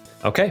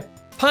 Okay.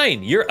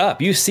 Pine, you're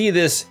up. You see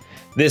this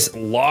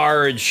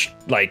large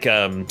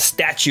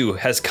statue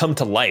has come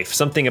to life.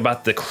 Something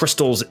about the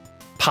crystals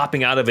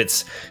popping out of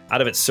its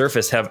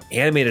surface have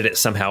animated it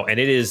somehow, and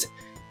it is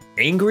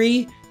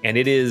angry and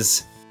it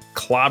is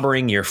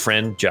clobbering your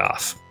friend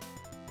Joff.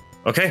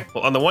 Okay,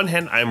 well, on the one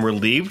hand, I'm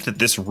relieved that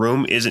this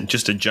room isn't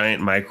just a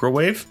giant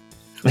microwave.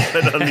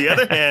 But on the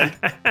other hand,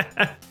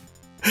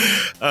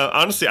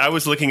 Honestly, I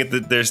was looking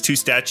at there's two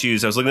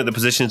statues. I was looking at the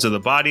positions of the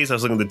bodies. I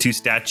was looking at the two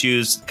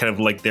statues, kind of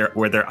like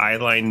where their eye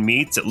line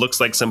meets. It looks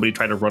like somebody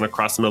tried to run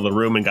across the middle of the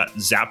room and got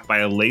zapped by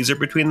a laser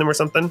between them or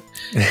something.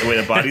 The way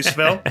the bodies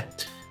fell.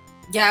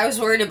 Yeah, I was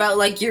worried about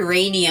like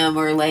uranium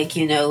or like,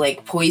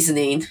 like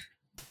poisoning.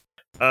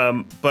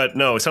 But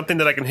no, something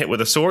that I can hit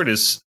with a sword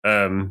is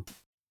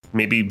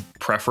maybe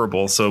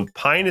preferable. So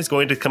Pine is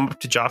going to come up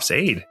to Joff's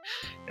aid,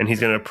 and he's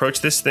going to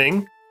approach this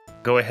thing.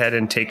 Go ahead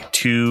and take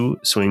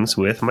 2 swings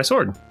with my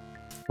sword.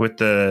 With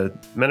the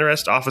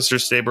Menarest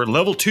Officer's Saber,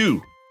 level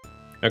 2.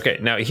 Okay,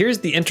 now here's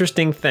the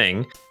interesting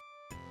thing.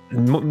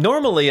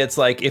 Normally, it's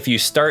like if you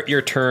start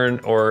your turn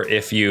or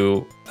if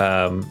you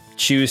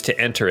choose to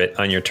enter it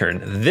on your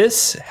turn.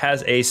 This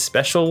has a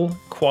special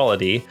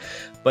quality,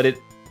 but it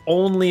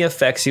only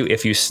affects you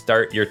if you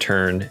start your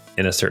turn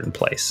in a certain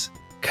place.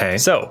 Okay.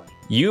 So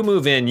you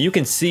move in, you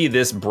can see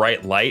this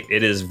bright light.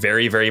 It is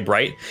very, very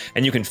bright,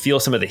 and you can feel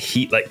some of the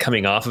heat like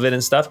coming off of it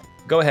and stuff.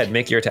 Go ahead,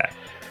 make your attack.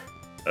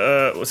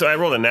 So I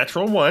rolled a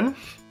natural 1.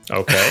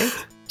 Okay.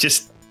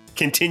 Just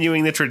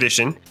continuing the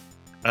tradition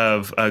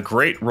of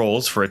great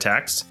rolls for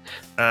attacks.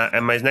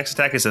 And my next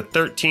attack is a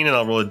 13, and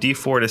I'll roll a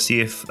d4 to see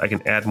if I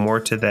can add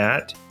more to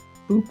that.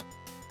 Boop.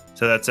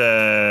 So that's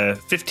a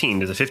 15.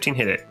 Does a 15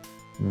 hit it?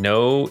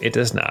 No, it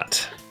does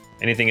not.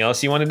 Anything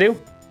else you want to do?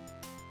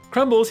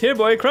 Crumbles, here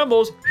boy,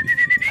 crumbles.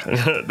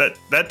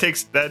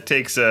 that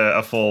takes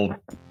a full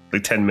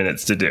 10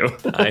 minutes to do.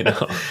 I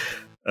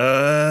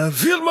know.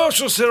 Field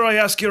Marshal, sir, I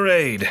ask your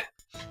aid.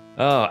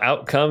 Oh,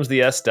 out comes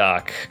the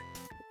S-Doc.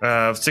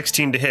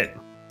 16 to hit.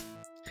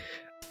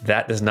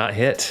 That does not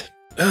hit.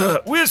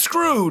 We're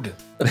screwed.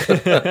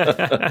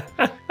 That's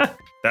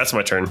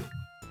my turn.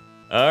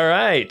 All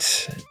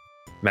right.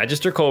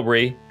 Magister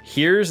Colbury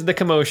hears the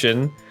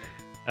commotion,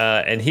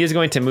 and he is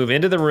going to move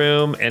into the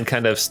room and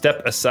kind of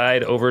step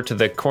aside over to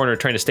the corner,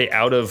 trying to stay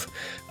out of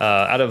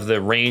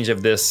the range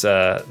of this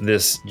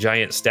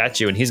giant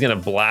statue, and he's going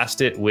to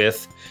blast it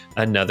with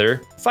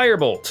another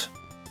firebolt.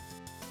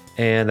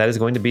 And that is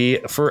going to be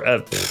for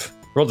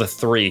rolled a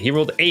 3. He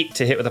rolled 8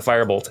 to hit with a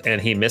firebolt,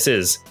 and he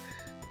misses.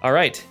 All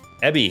right,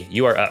 Ebby,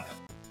 you are up.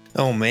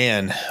 Oh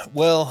man.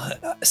 Well,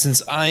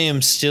 since I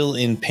am still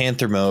in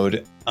Panther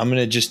mode, I'm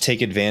going to just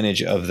take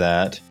advantage of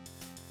that.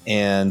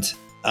 And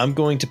I'm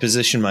going to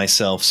position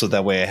myself so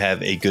that way I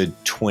have a good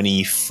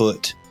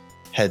 20-foot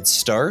head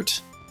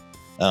start.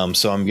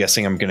 So I'm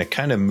guessing I'm going to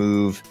kind of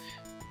move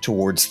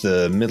towards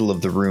the middle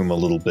of the room a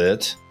little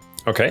bit.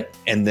 Okay.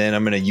 And then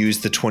I'm going to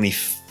use the 20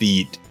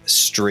 feet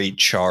straight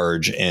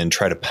charge and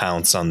try to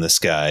pounce on this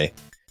guy.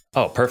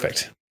 Oh,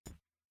 perfect.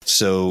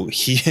 So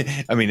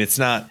it's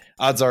not,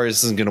 odds are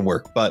this isn't going to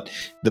work, but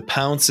the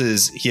pounce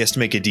is he has to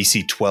make a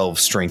DC 12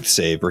 strength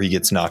save or he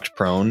gets knocked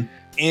prone.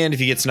 And if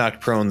he gets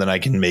knocked prone, then I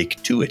can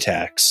make 2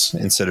 attacks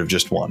instead of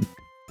just 1.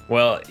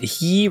 Well,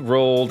 he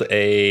rolled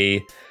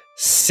a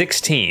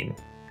 16,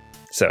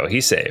 so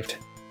he saved.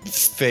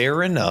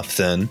 Fair enough,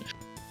 then.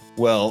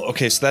 Well,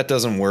 okay, so that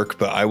doesn't work,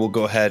 but I will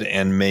go ahead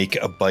and make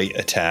a bite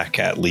attack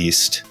at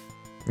least.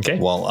 Okay.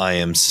 While I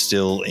am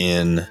still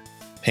in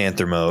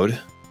Panther mode.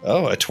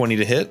 Oh, a 20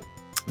 to hit?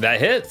 That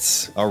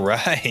hits. All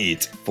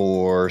right.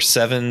 For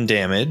 7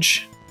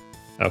 damage.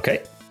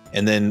 Okay.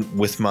 And then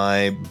with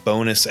my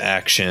bonus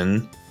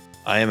action,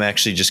 I am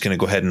actually just going to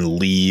go ahead and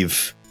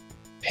leave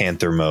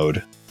Panther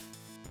mode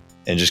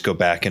and just go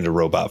back into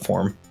robot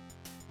form.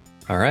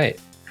 All right.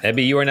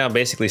 Ebby, you are now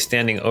basically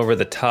standing over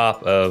the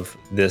top of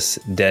this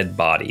dead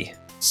body.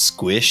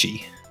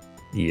 Squishy.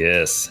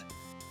 Yes.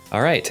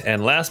 All right.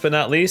 And last but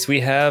not least, we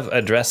have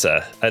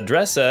Adressa.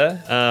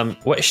 Adressa,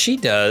 what she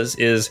does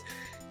is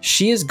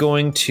she is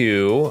going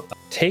to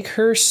take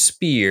her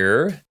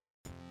spear.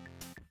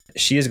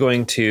 She is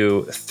going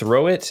to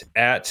throw it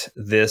at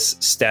this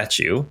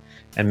statue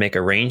and make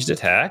a ranged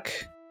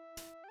attack.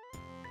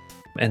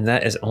 And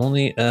that is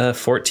only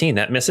 14.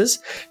 That misses.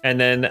 And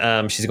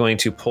then she's going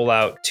to pull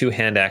out 2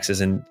 hand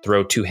axes and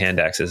throw 2 hand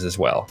axes as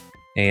well.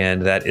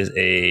 And that is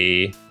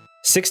a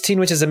 16,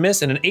 which is a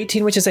miss, and an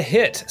 18, which is a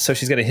hit. So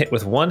she's going to hit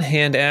with 1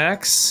 hand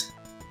axe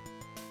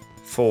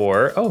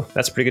for... Oh,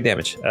 that's pretty good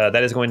damage.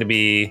 That is going to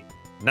be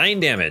 9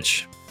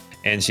 damage.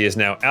 And she is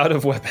now out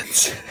of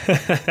weapons.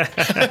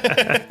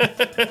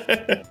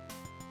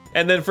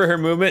 And then for her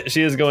movement,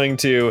 she is going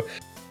to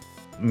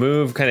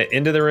move kind of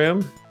into the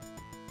room.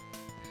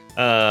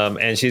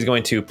 And she's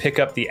going to pick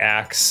up the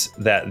axe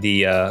that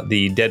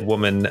the dead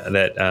woman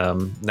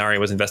that Nari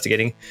was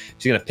investigating.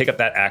 She's going to pick up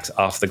that axe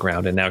off the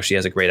ground, and now she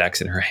has a great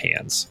axe in her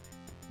hands.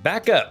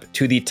 Back up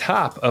to the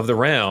top of the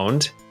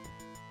round,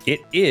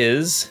 it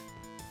is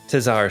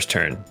Tazar's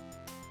turn.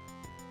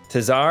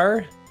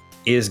 Tazar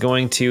is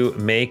going to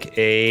make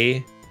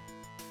a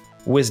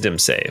wisdom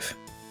save,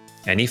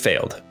 and he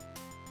failed.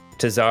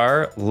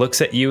 Tazar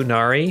looks at you,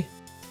 Nari,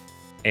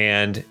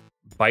 and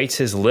bites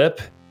his lip,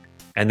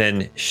 and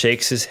then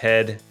shakes his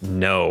head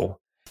no,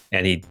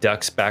 and he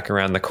ducks back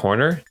around the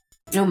corner.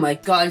 Oh my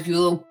god, you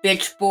little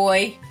bitch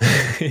boy.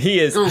 He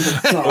is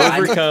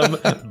overcome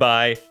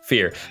by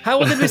fear. How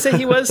old did we say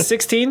he was?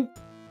 16?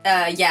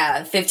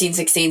 Yeah, 15,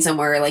 16,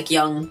 somewhere like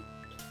young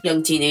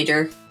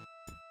teenager.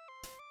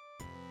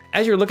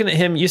 As you're looking at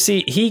him, you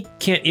see he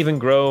can't even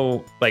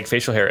grow like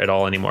facial hair at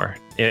all anymore.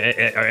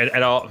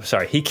 At all.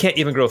 Sorry, he can't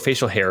even grow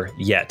facial hair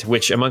yet,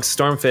 which amongst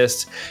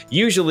Stormfists,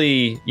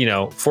 usually,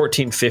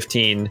 14,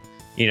 15,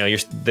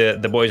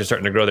 the boys are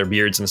starting to grow their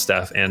beards and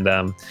stuff.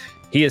 And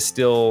he is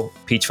still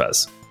Peach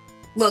Fuzz.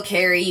 Look,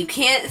 Harry, you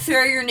can't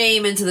throw your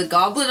name into the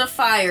Goblet of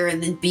Fire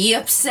and then be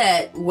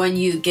upset when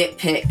you get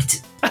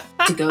picked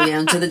to go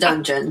down to the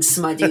dungeons,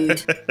 my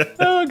dude.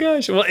 Oh,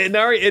 gosh. Well,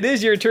 Nari, it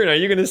is your turn. Are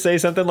you going to say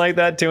something like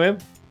that to him?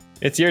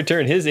 It's your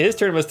turn. His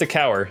turn was to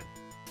cower.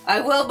 I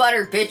will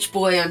mutter "bitch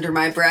boy" under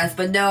my breath,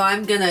 but no,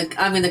 I'm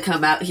gonna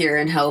come out here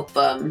and help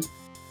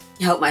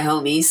my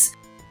homies.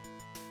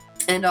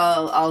 And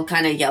I'll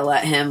kind of yell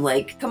at him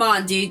like, "Come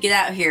on, dude, get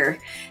out here!"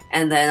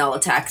 And then I'll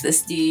attack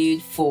this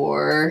dude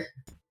for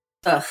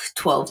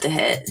 12 to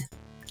hit.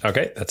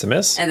 Okay, that's a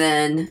miss. And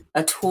then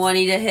a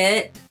 20 to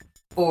hit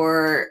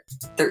for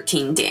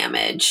 13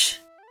 damage.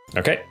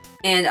 Okay.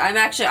 And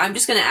I'm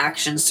just gonna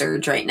action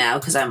surge right now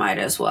because I might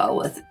as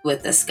well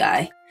with this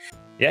guy.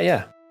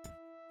 Yeah.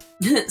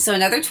 So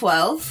another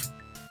 12,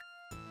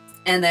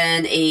 and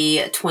then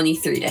a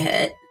 23 to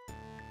hit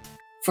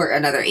for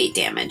another 8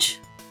 damage.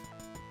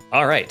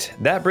 All right,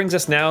 that brings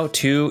us now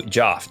to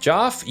Joff.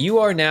 Joff, you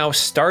are now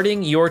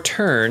starting your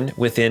turn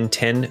within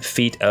 10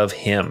 feet of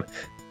him.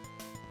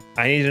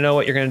 I need to know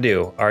what you're going to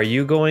do. Are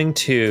you going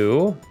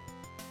to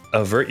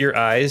avert your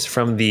eyes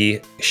from the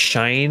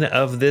shine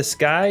of this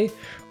guy,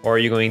 or are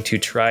you going to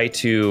try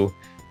to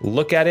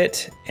look at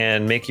it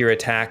and make your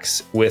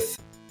attacks with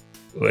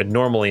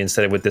normally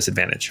instead of with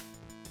disadvantage?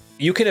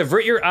 You can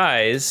avert your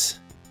eyes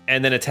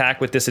and then attack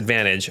with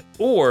disadvantage,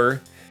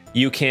 or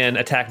you can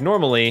attack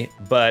normally,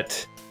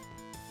 but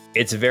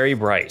it's very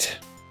bright.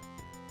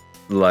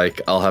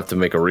 Like I'll have to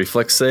make a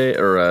reflex save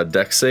or a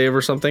dex save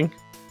or something?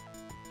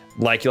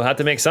 Like you'll have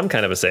to make some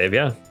kind of a save,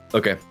 yeah.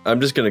 Okay, I'm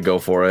just going to go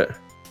for it.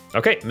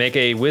 Okay, make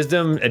a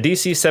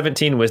DC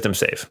 17 wisdom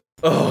save.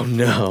 Oh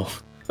no.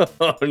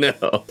 Oh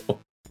no.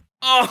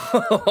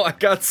 Oh, I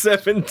got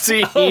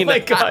 17. Oh my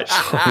gosh.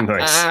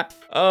 Nice.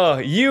 Oh,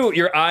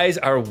 your eyes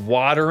are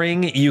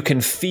watering. You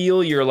can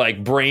feel your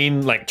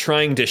brain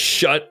trying to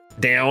shut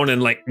down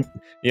and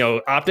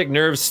optic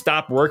nerves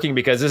stop working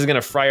because this is going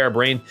to fry our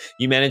brain.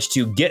 You manage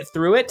to get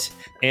through it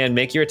and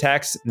make your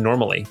attacks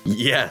normally.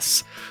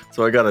 Yes.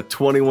 So I got a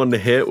 21 to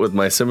hit with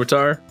my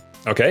scimitar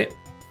Okay.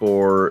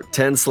 for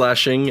 10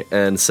 slashing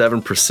and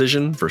 7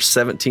 precision for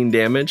 17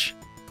 damage.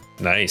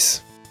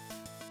 Nice.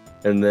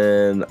 And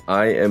then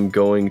I'm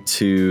going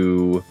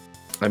to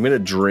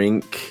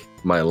drink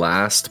my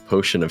last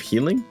potion of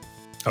healing,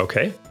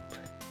 Okay.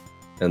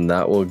 and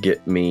that will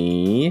get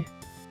me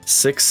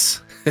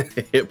 6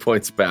 hit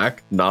points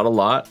back. Not a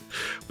lot,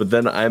 but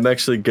then I'm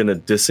actually going to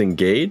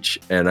disengage,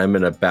 and I'm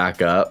going to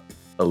back up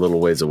a little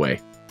ways away.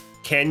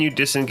 Can you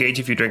disengage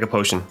if you drink a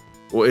potion?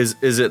 Well,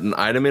 is it an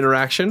item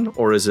interaction,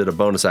 or is it a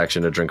bonus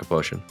action to drink a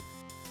potion?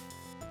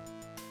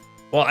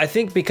 Well, I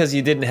think because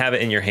you didn't have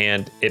it in your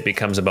hand, it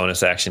becomes a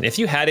bonus action. If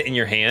you had it in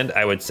your hand,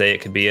 I would say it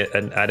could be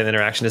an item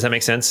interaction. Does that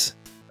make sense?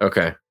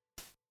 Okay.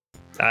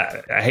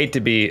 I hate to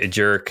be a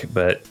jerk,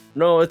 but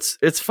No,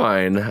 it's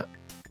fine.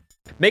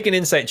 make an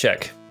insight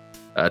check.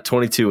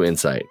 22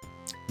 insight.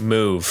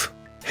 Move.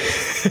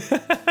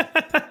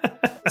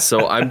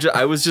 So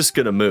I was just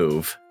gonna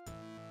move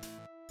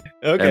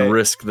Okay. and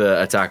risk the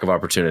attack of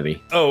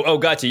opportunity. Oh,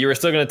 gotcha. You were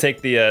still going to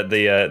take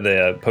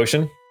the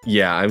potion.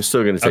 Yeah, I'm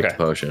still gonna take Okay.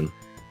 the potion.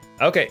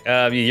 Okay.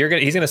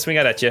 He's going to swing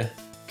out at you.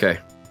 Okay.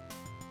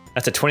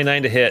 That's a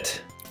 29 to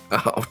hit,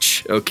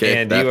 Ouch.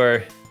 Okay. and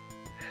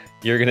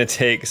you're going to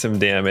take some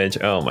damage.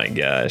 Oh my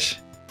gosh.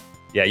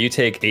 Yeah, you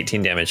take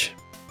 18 damage.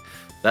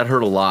 that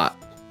hurt a lot.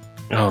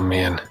 Oh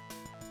man.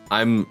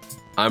 I'm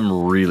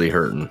really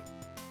hurting.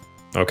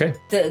 Okay.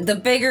 The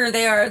bigger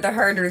they are, the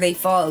harder they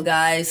fall,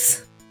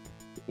 guys.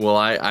 Well,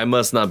 I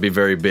must not be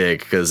very big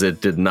because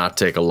it did not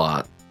take a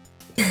lot.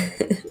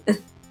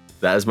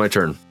 That is my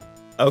turn.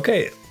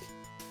 Okay.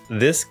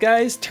 This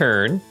guy's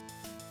turn.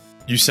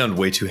 You sound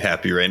way too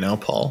happy right now,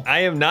 Paul. I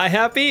am not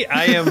happy.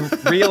 I am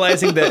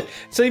realizing that.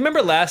 So you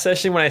remember last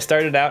session when I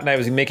started out and I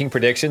was making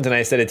predictions and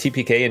I said a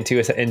TPK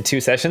in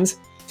two sessions?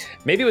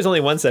 Maybe it was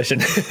only one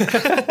session.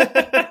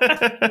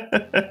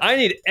 I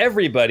need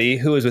everybody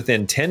who is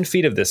within 10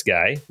 feet of this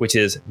guy, which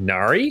is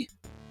Nari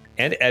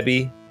and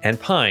Ebby and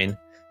Pine,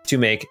 to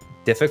make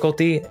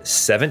difficulty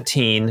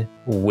 17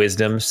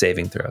 wisdom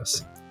saving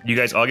throws. You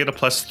guys all get a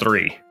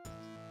 +3.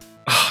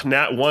 Oh,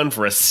 nat 1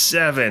 for a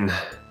 7.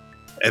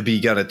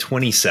 Ebby got a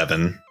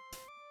 27.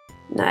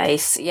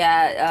 Nice.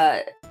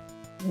 Yeah,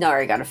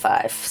 Nari got a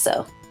 5,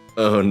 so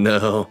Oh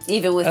no.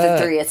 even with the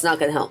 3, it's not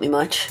going to help me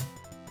much.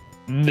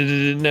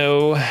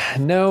 No,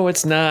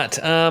 it's not.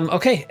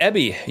 Okay,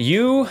 Ebby,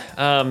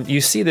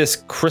 you see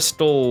this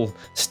crystal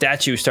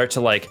statue start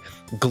to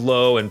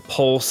glow and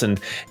pulse,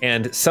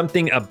 and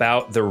something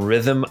about the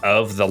rhythm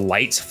of the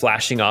lights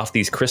flashing off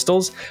these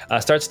crystals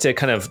starts to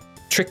kind of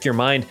trick your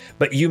mind,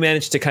 but you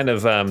manage to kind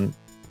of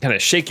kind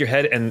of shake your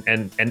head and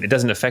it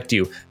doesn't affect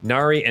you.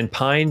 Nari and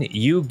Pine,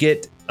 you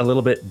get a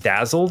little bit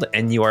dazzled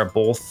and you are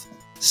both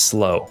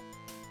slow.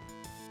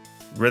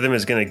 Rhythm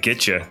is going to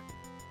get you.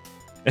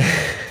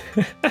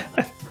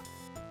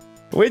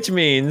 Which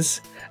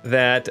means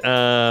that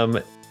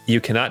you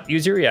cannot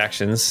use your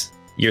reactions.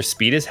 Your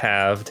speed is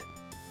halved.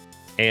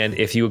 And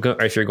if you're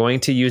going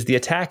to use the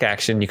attack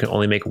action, you can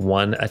only make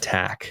one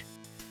attack.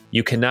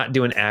 You cannot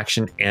do an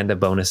action and a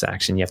bonus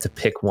action. You have to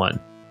pick one.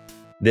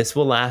 This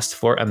will last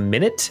for a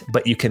minute,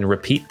 but you can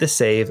repeat the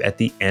save at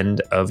the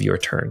end of your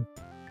turn.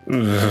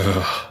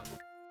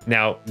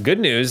 Now, good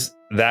news,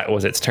 that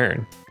was its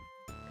turn.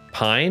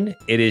 Pine,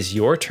 it is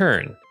your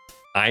turn.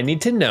 I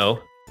need to know,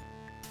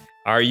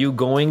 are you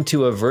going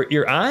to avert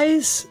your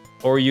eyes,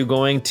 or are you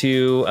going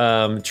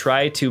to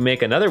try to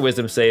make another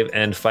wisdom save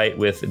and fight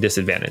with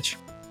disadvantage?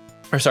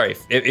 Or sorry,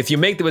 if you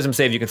make the wisdom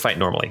save, you can fight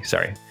normally.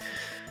 Sorry.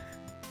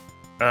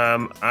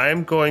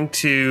 I'm going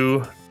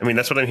to... I mean,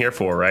 that's what I'm here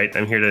for, right?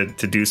 I'm here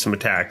to do some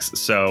attacks.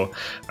 So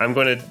I'm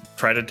going to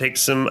try to take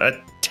some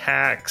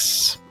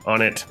attacks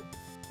on it.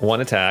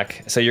 One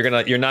attack. So you're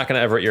not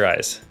gonna avert your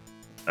eyes.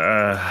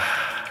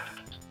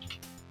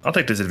 I'll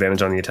take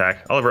disadvantage on the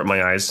attack. I'll avert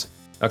my eyes.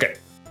 Okay.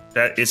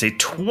 That is a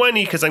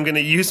 20 because I'm going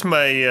to use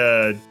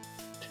my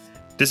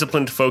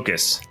disciplined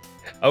focus.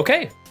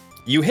 Okay.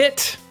 You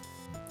hit.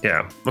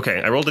 Yeah.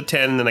 Okay. I rolled a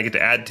 10, and then I get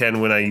to add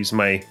 10 when I use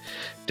my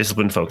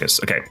disciplined focus.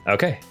 Okay.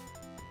 Okay.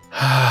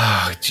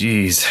 Oh,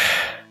 jeez.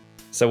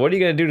 So what are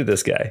you going to do to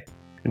this guy?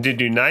 I'm going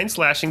to do 9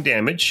 slashing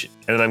damage,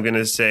 and then I'm going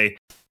to say,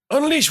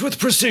 Unleash with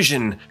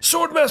precision,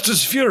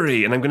 Swordmaster's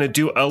Fury, and I'm going to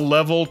do a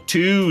level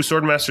 2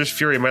 Swordmaster's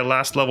Fury, my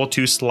last level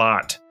 2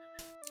 slot.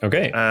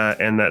 Okay.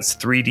 And that's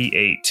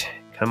 3d8.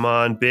 Come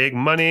on, big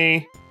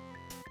money.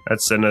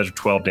 That's another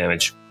 12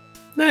 damage.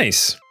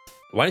 Nice.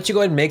 Why don't you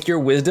go ahead and make your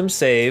wisdom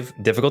save,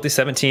 difficulty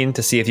 17,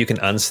 to see if you can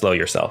unslow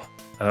yourself.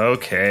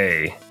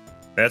 Okay.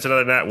 That's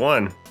another nat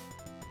 1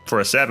 for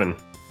a 7.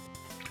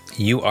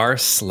 You are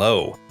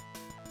slow.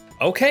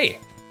 Okay.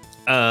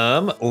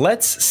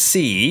 Let's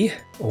see.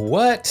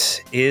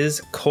 What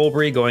is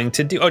Colbury going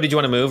to do? Oh, did you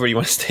want to move or you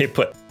want to stay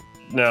put?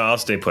 No, I'll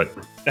stay put.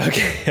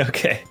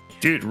 Okay.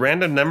 Dude,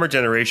 random number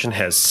generation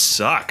has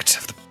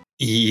sucked.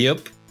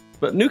 Yep.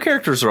 But new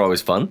characters are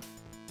always fun.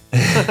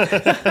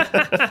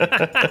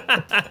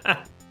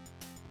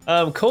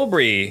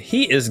 Colbury,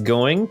 he is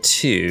going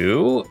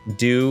to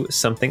do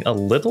something a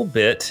little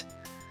bit.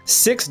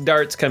 6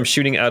 darts come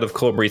shooting out of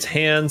Colbury's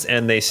hands,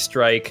 and they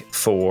strike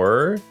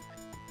for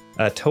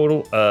a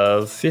total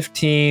of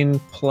 15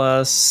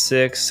 plus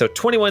 6, so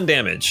 21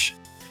 damage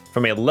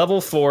from a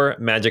level 4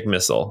 magic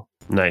missile.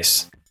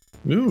 Nice.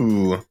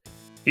 Ooh.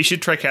 He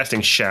should try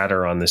casting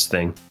Shatter on this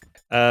thing.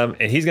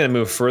 And he's going to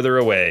move further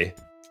away.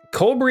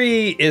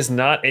 Colbury is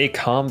not a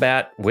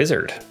combat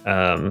wizard.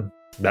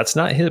 That's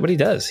not what he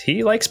does.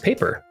 He likes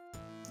paper,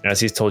 as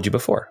he's told you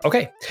before.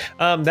 Okay,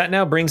 that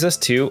now brings us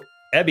to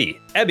Ebby.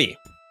 Ebby,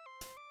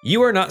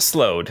 you are not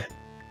slowed.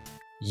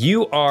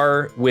 You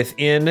are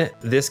within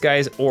this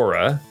guy's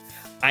aura.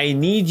 I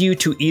need you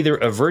to either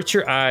avert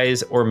your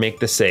eyes or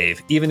make the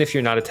save, even if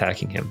you're not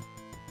attacking him.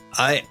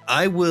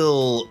 I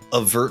will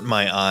avert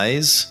my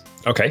eyes.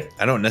 Okay.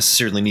 I don't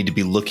necessarily need to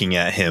be looking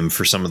at him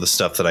for some of the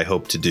stuff that I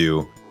hope to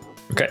do.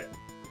 Okay.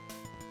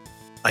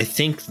 I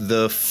think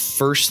the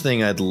first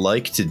thing I'd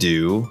like to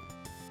do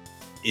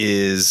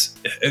is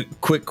a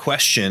quick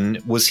question.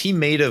 Was he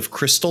made of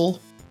crystal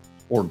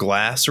or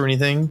glass or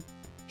anything?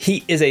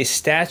 He is a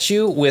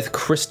statue with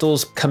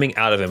crystals coming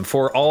out of him.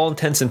 For all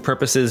intents and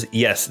purposes,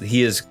 yes,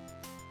 he is.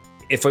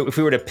 If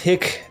we were to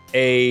pick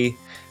a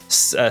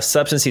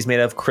substance he's made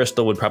of,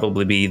 crystal would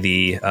probably be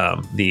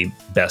the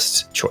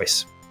best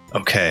choice.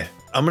 Okay.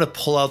 I'm going to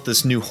pull out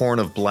this new horn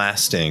of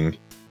blasting,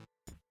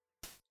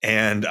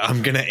 and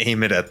I'm going to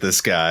aim it at this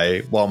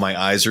guy while my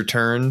eyes are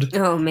turned.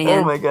 Oh, man.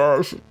 Oh my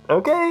gosh.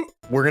 Okay.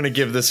 We're going to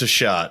give this a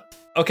shot.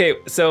 Okay,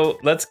 so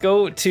let's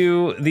go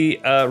to the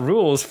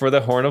rules for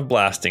the Horn of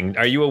Blasting.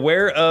 Are you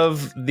aware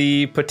of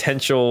the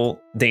potential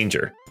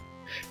danger?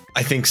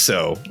 I think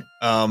so.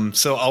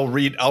 So I'll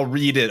read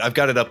it. I've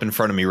got it up in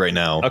front of me right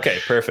now. Okay,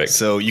 perfect.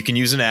 So you can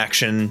use an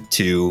action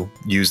to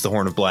use the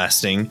Horn of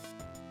Blasting.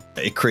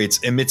 It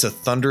emits a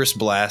thunderous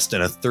blast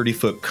in a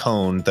 30-foot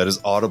cone that is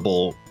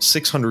audible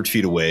 600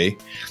 feet away.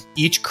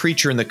 Each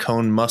creature in the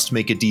cone must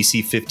make a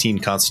DC 15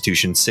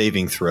 Constitution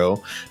saving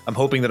throw. I'm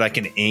hoping that I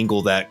can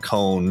angle that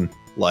cone,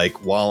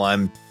 like while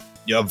I'm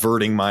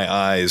averting my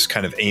eyes,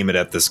 kind of aim it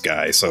at this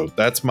guy. So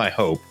that's my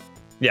hope.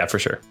 Yeah, for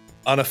sure.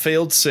 On a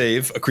failed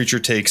save, a creature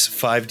takes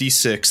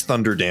 5d6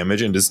 thunder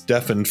damage and is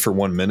deafened for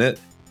 1 minute.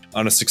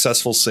 On a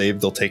successful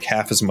save, they'll take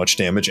half as much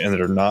damage and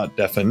are not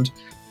deafened.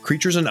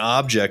 Creatures and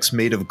objects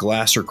made of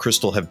glass or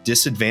crystal have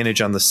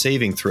disadvantage on the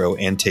saving throw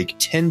and take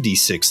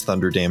 10d6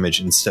 thunder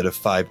damage instead of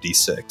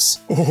 5d6.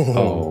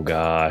 Oh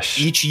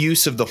gosh. Each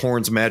use of the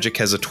horn's magic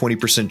has a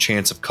 20%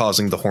 chance of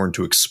causing the horn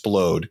to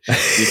explode.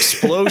 The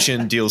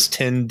explosion deals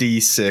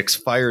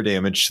 10d6 fire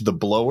damage to the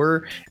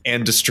blower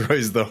and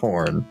destroys the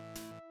horn.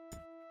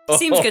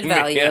 Seems good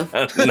value.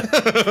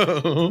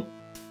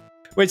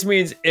 Which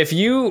means if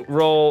you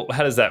roll,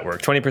 how does that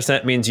work?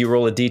 20% means you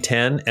roll a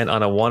d10, and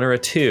on a 1 or a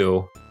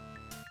 2,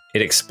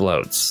 it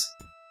explodes.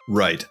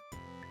 Right.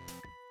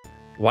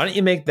 Why don't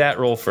you make that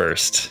roll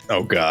first?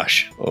 Oh,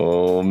 gosh.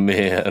 Oh,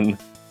 man.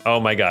 Oh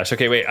my gosh.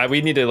 Okay, wait.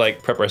 We need to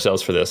like prep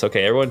ourselves for this.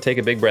 Okay, everyone take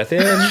a big breath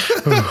in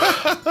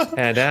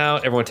and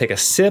out. Everyone take a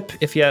sip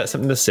if you have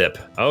something to sip.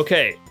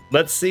 Okay,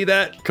 let's see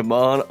that. Come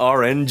on,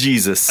 RN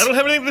Jesus. I don't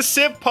have anything to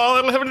sip, Paul.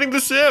 I don't have anything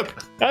to sip.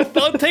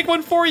 I'll take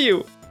one for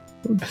you.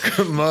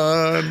 Come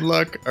on,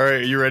 luck. All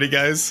right, you ready,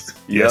 guys?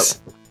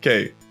 Yes.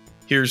 Okay,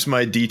 here's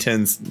my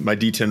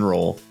D10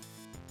 roll.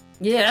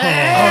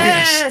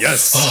 Yes.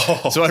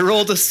 Yes. So I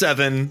rolled a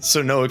 7,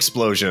 so no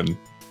explosion.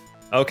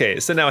 Okay,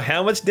 so now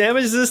how much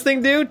damage does this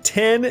thing do?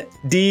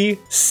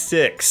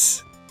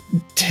 10d6.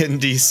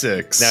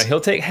 10d6. Now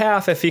he'll take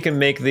half if he can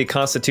make the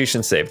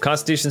Constitution save.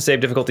 Constitution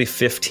save difficulty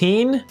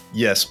 15.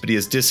 Yes, but he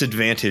has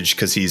disadvantage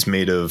because he's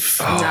made of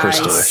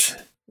crystal. Nice.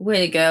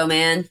 Way to go,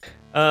 man.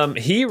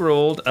 He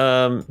rolled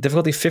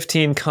difficulty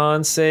 15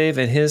 con save,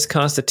 and his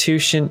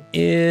Constitution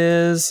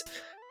is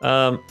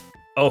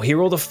he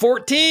rolled a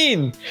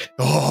 14.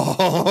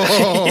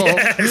 Oh,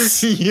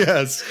 yes.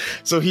 Yes.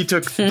 So he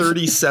took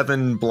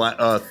 37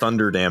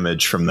 thunder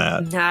damage from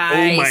that.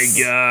 Nice. Oh my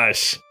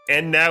gosh.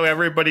 And now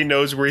everybody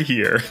knows we're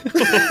here.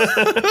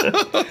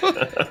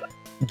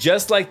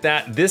 Just like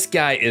that, this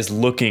guy is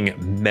looking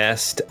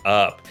messed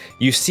up.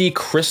 You see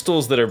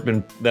crystals that have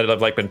been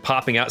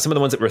popping out. Some of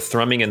the ones that were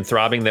thrumming and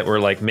throbbing that were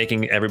like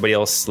making everybody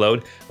else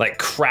slowed, like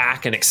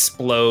crack and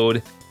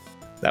explode.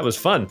 That was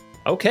fun.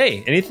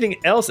 Okay, anything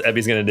else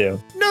Ebby's gonna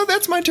do? No,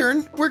 that's my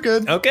turn. We're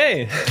good.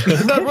 Okay.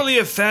 I'm not really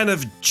a fan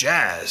of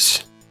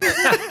jazz.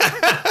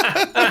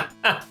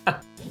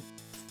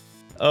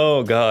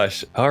 Oh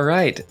gosh. All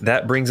right,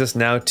 that brings us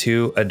now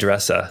to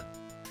Adressa.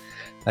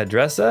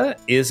 Adressa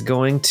is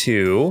going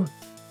to,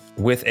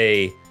 with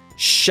a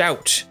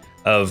shout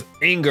of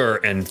anger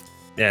and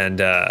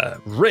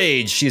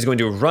rage, she's going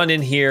to run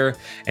in here,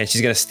 and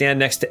she's going to stand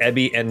next to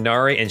Ebby and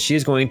Nari, and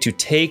she's going to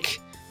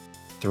take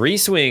 3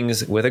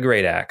 swings with a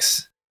great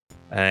axe.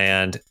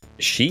 And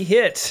she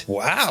hit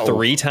Wow.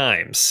 3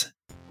 times.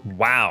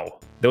 Wow.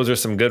 Those are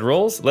some good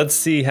rolls. Let's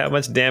see how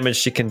much damage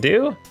she can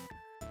do.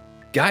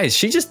 Guys,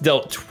 she just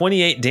dealt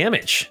 28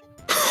 damage.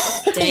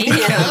 Damn.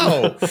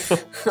 Wow.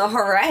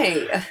 All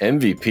right.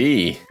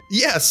 MVP.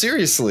 Yeah,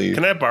 seriously.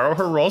 Can I borrow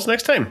her rolls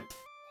next time?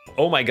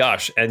 Oh my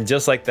gosh. And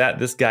just like that,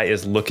 this guy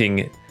is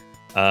looking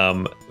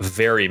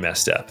very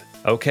messed up.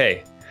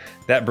 Okay.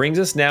 That brings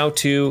us now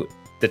to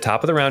the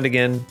top of the round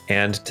again,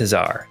 and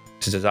Tazar.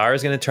 Tazar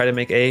is going to try to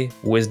make a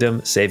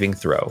wisdom saving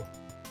throw.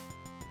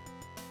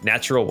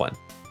 Natural 1.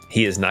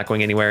 He is not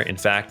going anywhere. In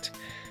fact,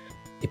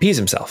 he pees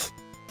himself.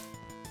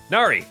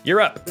 Nari,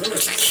 you're up. Well,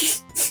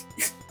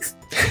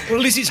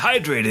 at least he's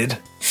hydrated.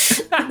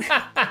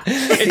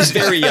 It's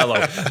very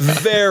yellow.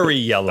 Very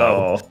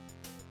yellow. Oh.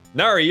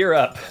 Nari, you're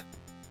up.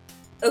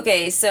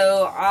 Okay,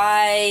 so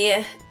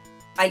I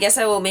guess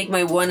I will make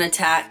my one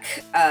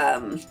attack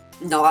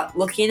not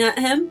looking at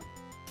him.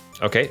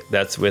 Okay,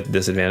 that's with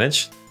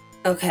disadvantage.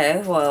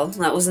 Okay, well,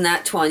 that was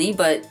nat 20,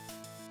 but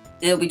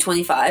it'll be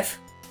 25.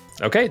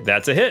 Okay,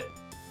 that's a hit.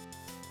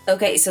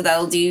 Okay, so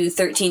that'll do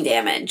 13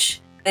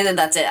 damage. And then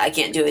that's it. I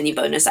can't do any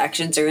bonus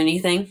actions or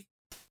anything.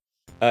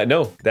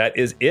 No, that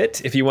is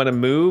it. If you want to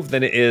move,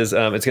 then it is.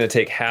 It's going to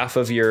take half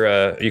of your.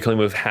 You can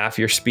only move half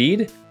your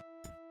speed.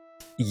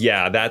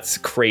 Yeah, that's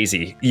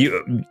crazy.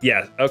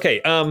 Yeah.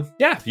 Okay.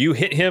 Yeah, you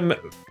hit him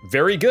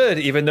very good,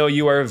 even though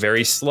you are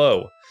very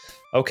slow.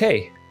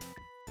 Okay,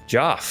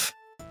 Joff,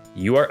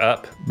 you are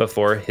up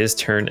before his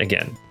turn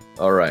again.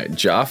 All right,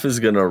 Joff is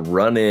gonna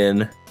run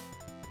in,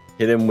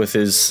 hit him with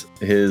his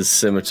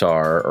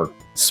scimitar, or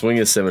swing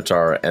his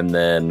scimitar, and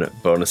then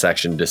bonus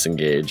action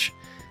disengage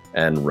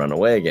and run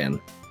away again.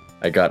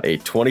 I got a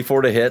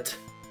 24 to hit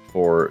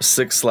for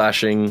 6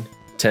 slashing,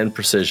 10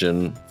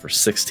 precision for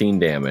 16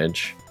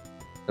 damage,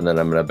 and then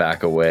I'm gonna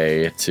back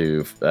away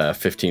to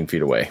 15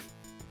 feet away.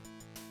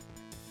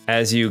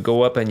 As you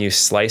go up and you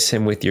slice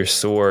him with your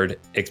sword,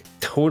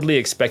 totally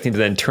expecting to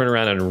then turn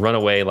around and run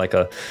away like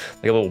a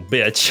little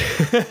bitch.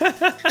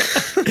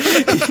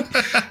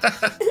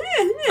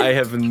 I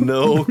have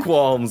no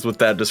qualms with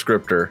that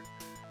descriptor.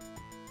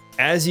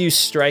 As you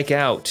strike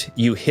out,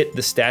 you hit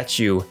the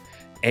statue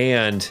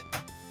and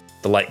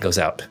the light goes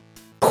out.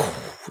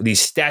 The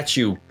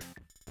statue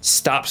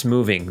stops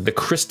moving. The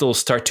crystals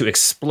start to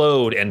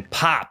explode and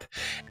pop,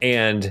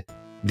 and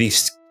the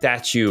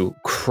statue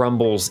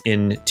crumbles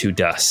into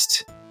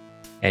dust.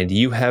 And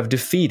you have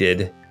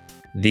defeated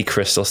the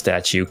crystal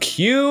statue.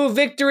 Cue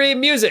victory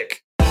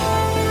music!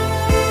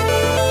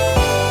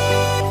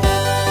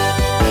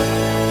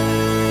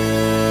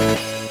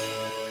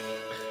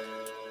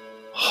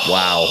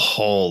 Wow.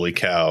 Holy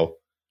cow.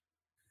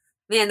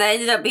 Man, that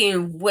ended up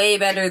being way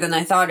better than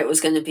I thought it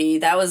was going to be.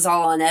 That was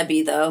all on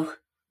Ebby, though.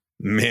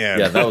 Man.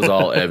 Yeah, that was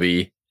all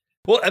Ebby.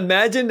 Well,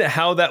 imagine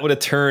how that would have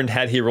turned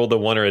had he rolled a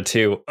 1 or a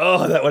 2.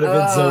 Oh, that would have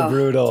been so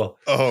brutal.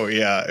 Oh,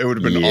 yeah. It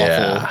would have been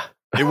awful.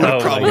 It would have Oh,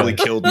 probably my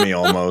killed me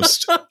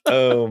almost.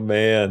 Oh,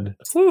 man.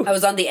 I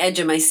was on the edge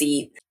of my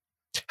seat.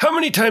 How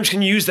many times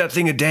can you use that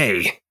thing a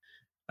day?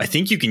 I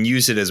think you can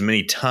use it as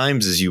many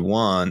times as you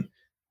want.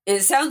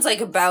 It sounds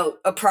like about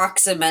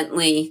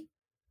approximately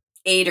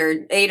 8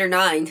 or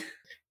 9.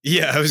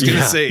 Yeah, I was going to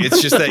Yeah. say,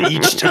 it's just that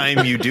each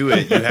time you do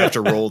it, you have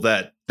to roll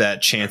that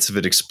chance of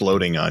it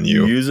exploding on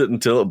You you. use it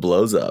until it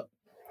blows up.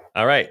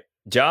 All right.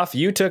 Joff,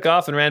 you took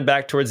off and ran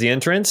back towards the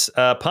entrance.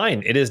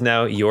 Pine, it is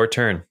now your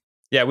turn.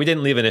 Yeah, we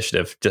didn't leave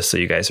initiative, just so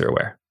you guys are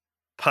aware.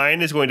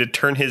 Pine is going to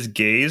turn his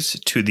gaze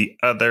to the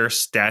other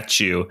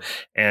statue.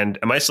 And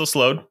am I still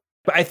slowed?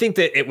 But I think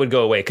that it would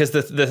go away because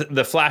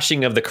the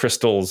flashing of the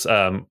crystals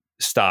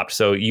stopped,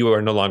 so you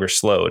are no longer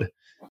slowed.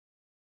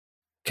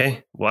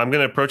 Okay. Well, I'm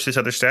going to approach this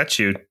other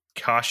statue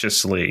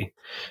cautiously.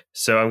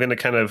 So I'm going to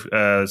kind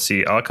of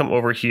see. I'll come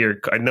over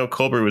here. I know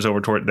Colbury was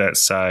over toward that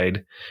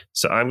side.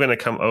 So I'm going to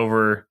come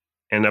over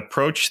and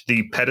approach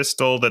the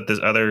pedestal that this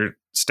other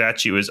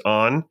statue is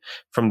on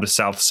from the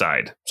south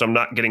side. So I'm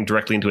not getting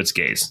directly into its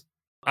gaze.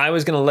 I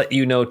was going to let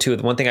you know, too,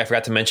 the one thing I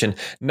forgot to mention.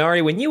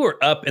 Nari, when you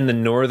were up in the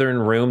northern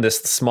room,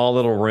 this small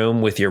little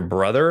room with your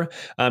brother,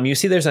 you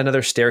see there's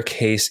another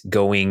staircase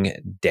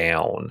going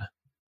down.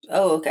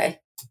 Oh, okay.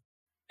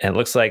 And it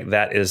looks like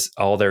that is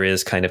all there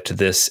is kind of to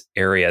this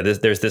area.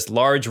 There's this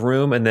large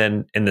room, and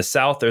then in the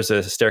south, there's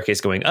a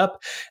staircase going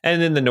up,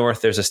 and in the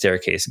north, there's a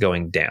staircase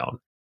going down.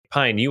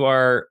 Pine, you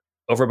are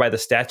over by the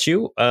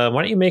statue. Why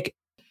don't you make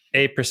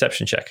a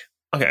perception check?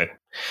 Okay.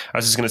 I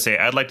was just going to say,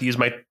 I'd like to use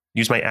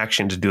my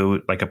action to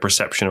do like a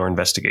perception or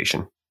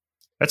investigation.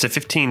 That's a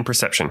 15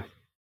 perception.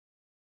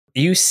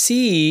 You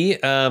see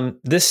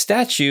this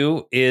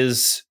statue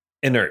is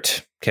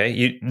inert.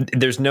 Okay,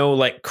 there's no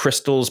like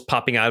crystals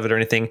popping out of it or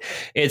anything.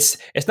 It's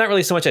not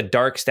really so much a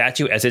dark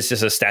statue as it's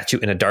just a statue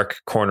in a dark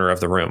corner of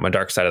the room, a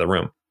dark side of the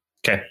room.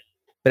 Okay.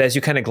 But as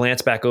you kind of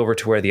glance back over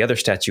to where the other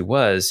statue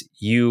was,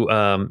 you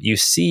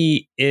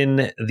see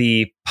in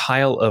the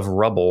pile of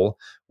rubble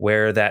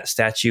where that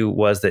statue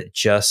was that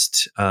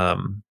just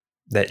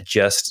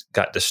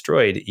got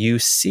destroyed, you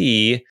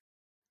see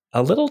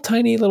a little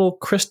tiny little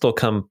crystal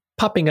come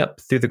popping up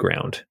through the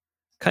ground,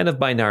 kind of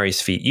by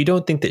Nari's feet. You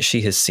don't think that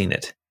she has seen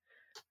it,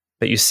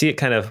 but you see it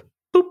kind of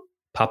boop,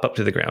 pop up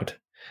to the ground.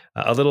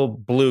 A little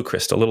blue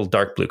crystal, a little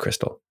dark blue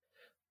crystal.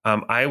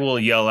 I will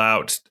yell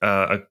out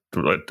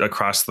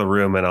across the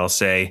room and I'll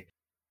say,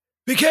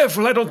 Be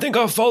careful, I don't think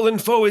our fallen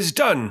foe is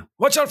done.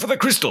 Watch out for the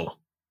crystal.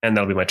 and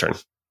that'll be my turn.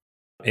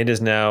 It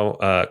is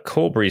now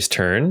Colbury's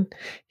turn.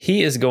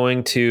 He is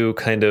going to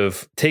kind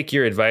of take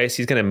your advice.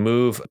 He's going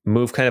to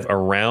move kind of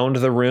around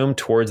the room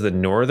towards the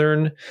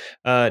northern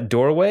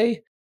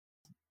doorway,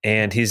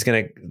 and he's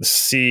going to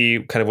see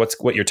kind of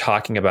what you're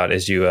talking about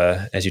as you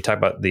talk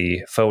about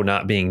the foe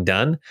not being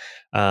done.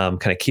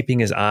 Kind of keeping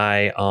his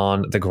eye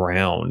on the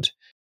ground.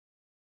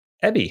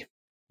 Ebby,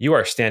 you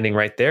are standing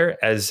right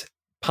there as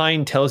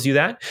Pine tells you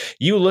that.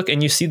 You look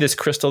and you see this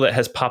crystal that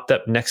has popped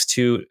up next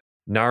to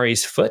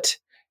Nari's foot.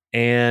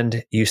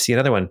 And you see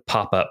another one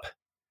pop up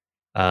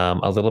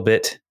a little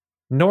bit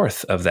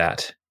north of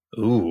that.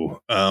 Ooh.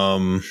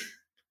 I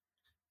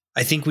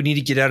think we need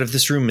to get out of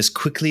this room as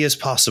quickly as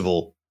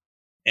possible.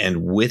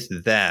 And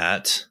with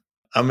that,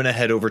 I'm going to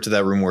head over to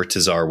that room where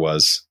Tazar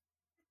was.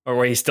 Or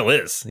where he still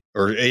is.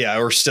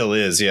 Or still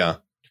is, yeah.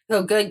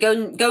 Oh, good.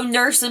 Go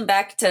nurse him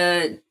back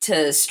to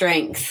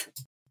strength.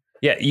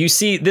 Yeah, you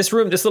see this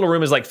little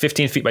room is like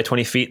 15 feet by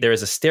 20 feet. There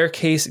is a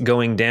staircase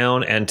going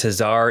down, and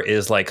Tazar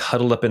is like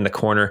huddled up in the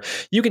corner.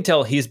 You can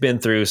tell he's been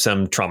through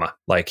some trauma.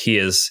 Like he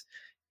is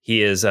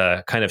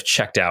kind of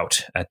checked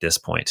out at this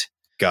point.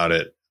 Got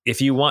it.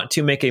 If you want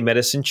to make a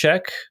medicine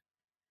check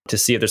to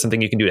see if there's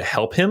something you can do to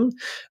help him,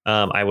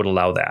 I would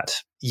allow that.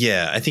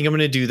 Yeah, I think I'm going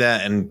to do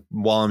that. And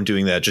while I'm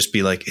doing that, just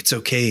be like, it's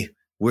okay.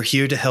 We're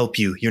here to help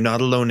you. You're not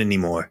alone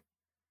anymore.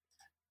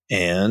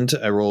 And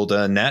I rolled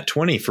a nat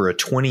 20 for a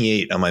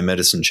 28 on my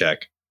medicine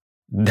check.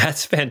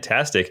 That's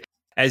fantastic.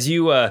 As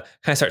you kind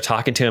of start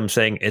talking to him,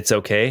 saying it's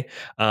okay,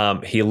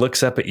 he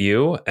looks up at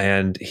you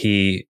and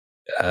he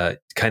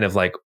kind of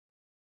like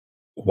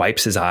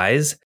wipes his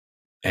eyes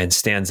and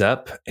stands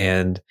up.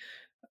 And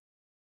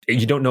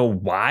you don't know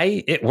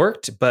why it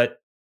worked, but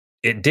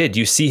it did.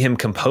 You see him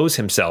compose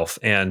himself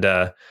and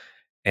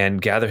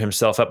gather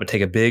himself up and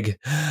take a big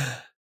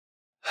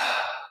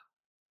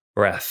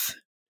breath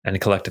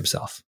and collect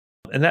himself.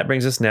 And that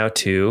brings us now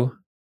to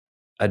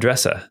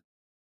Adressa.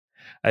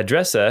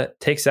 Adressa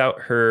takes out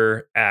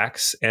her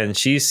axe and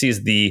she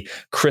sees the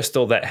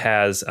crystal that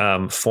has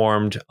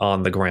formed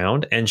on the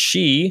ground, and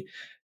she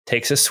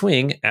takes a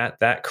swing at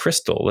that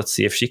crystal. Let's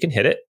see if she can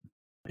hit it.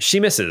 She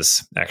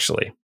misses,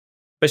 actually,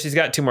 but she's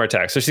got 2 more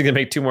attacks. So she's going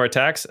to make 2 more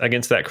attacks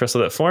against that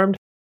crystal that formed.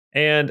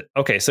 And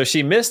okay, so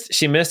she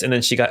missed, and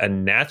then she got a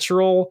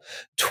natural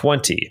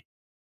 20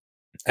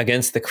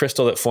 against the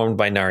crystal that formed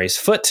by Nari's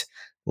foot.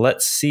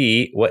 Let's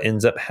see what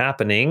ends up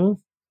happening.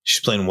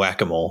 She's playing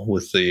whack-a-mole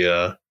with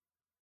the...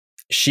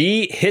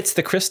 She hits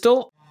the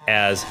crystal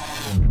as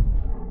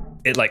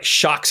it like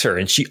shocks her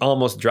and she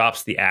almost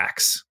drops the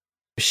axe.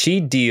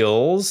 She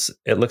deals,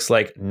 it looks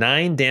like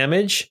 9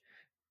 damage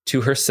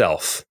to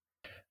herself.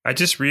 I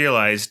just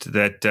realized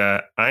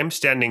that I'm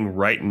standing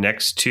right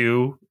next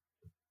to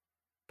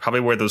probably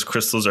where those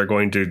crystals are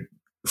going to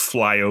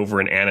fly over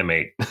and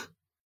animate.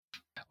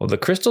 Well, the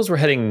crystals were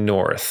heading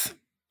north.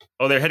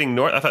 Oh, they're heading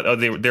north? I thought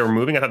they were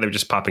moving. I thought they were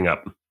just popping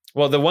up.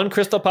 Well, the one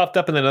crystal popped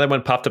up and another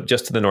one popped up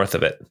just to the north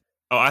of it.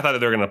 Oh, I thought that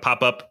they were going to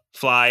pop up,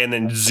 fly, and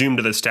then zoom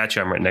to the statue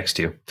I'm right next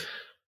to.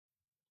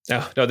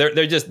 No,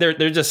 they're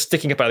just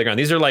sticking up out of the ground.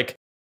 These are like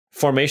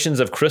formations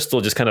of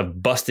crystal just kind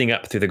of busting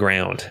up through the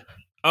ground.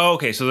 Oh,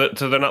 okay. So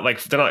they're not like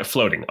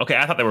floating. Okay,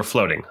 I thought they were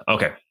floating.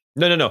 Okay.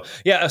 No.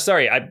 Yeah,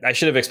 sorry. I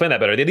should have explained that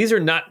better. These are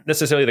not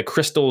necessarily the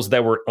crystals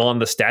that were on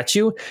the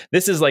statue.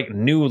 This is like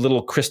new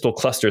little crystal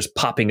clusters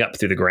popping up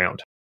through the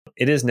ground.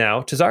 It is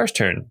now Tazar's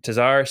turn.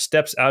 Tazar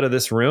steps out of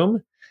this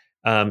room,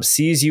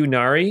 sees you,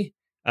 Nari,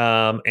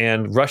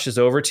 and rushes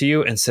over to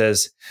you and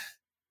says,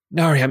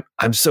 "Nari,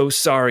 I'm so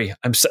sorry.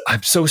 I'm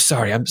so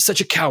sorry. I'm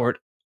such a coward.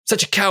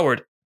 Such a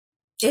coward."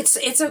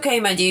 It's okay,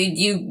 my dude.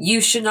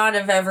 You should not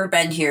have ever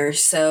been here.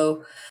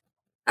 So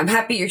I'm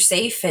happy you're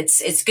safe.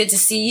 It's good to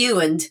see you,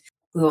 and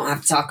we won't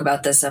have to talk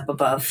about this up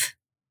above.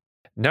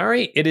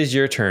 Nari, it is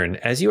your turn.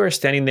 As you are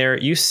standing there,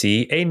 you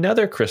see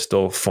another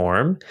crystal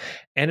form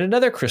and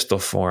another crystal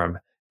form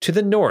to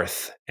the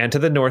north and to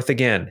the north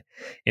again.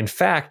 In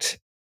fact,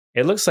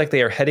 it looks like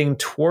they are heading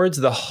towards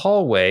the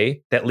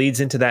hallway that leads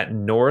into that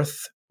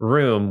north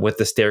room with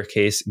the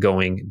staircase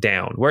going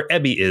down, where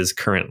Ebby is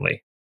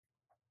currently.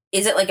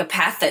 Is it like a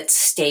path that's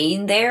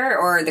staying there,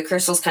 or are the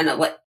crystals kind of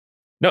like...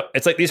 No,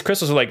 it's like these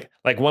crystals are like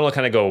one will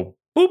kind of go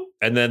boop,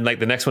 and then like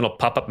the next one will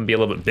pop up and be a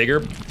little bit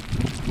bigger.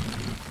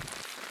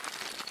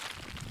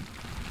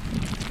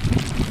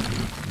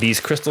 These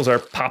crystals are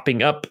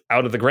popping up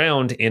out of the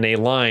ground in a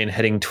line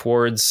heading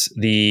towards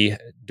the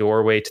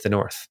doorway to the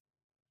north.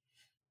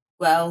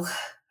 Well,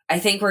 I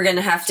think we're going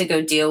to have to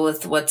go deal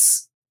with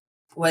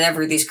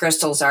whatever these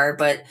crystals are,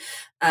 but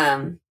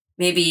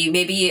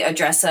maybe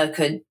Adressa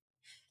could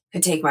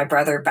take my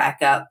brother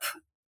back up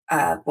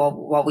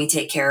while we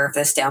take care of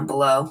this down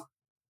below.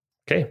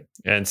 Okay.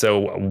 And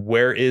so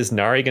where is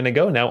Nari going to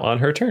go now on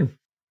her turn?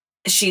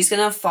 She's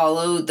going to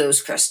follow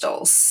those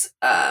crystals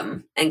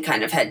and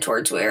kind of head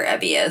towards where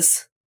Ebby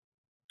is,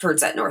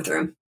 towards that north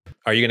room.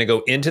 Are you going to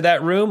go into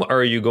that room, or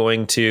are you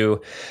going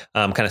to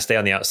kind of stay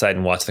on the outside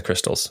and watch the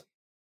crystals?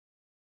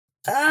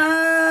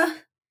 I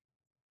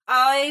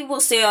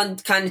will stay on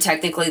kind of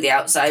technically the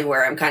outside,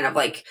 where I'm kind of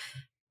like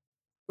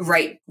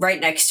right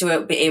next to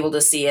it, be able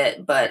to see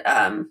it, but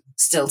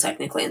still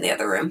technically in the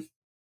other room.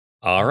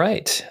 All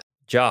right.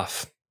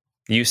 Joff,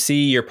 you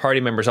see your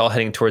party members all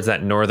heading towards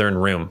that northern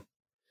room.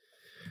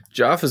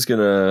 Joff is going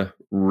to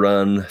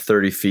run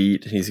 30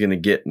 feet. He's going to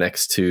get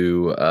next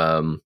to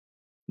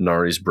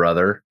Nari's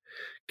brother.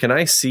 Can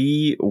I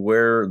see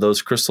where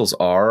those crystals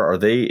are? Are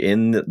they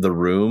in the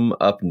room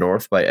up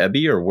north by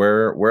Ebby, or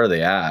where are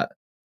they at?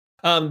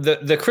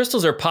 The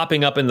crystals are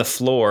popping up in the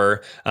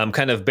floor,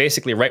 kind of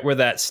basically right where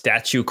that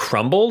statue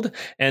crumbled,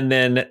 and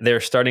then they're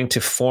starting to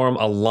form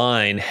a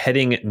line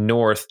heading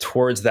north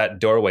towards that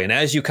doorway. And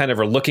as you kind of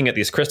are looking at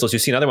these crystals, you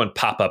see another one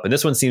pop up, and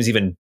this one seems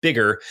even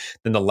bigger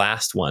than the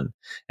last one,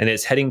 and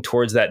it's heading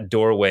towards that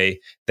doorway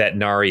that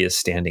Nari is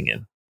standing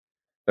in.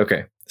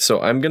 Okay. So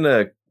I'm going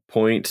to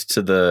point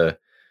to the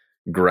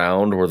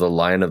ground where the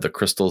line of the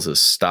crystals is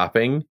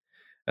stopping,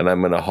 and I'm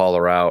going to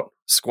holler out,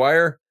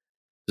 "Squire,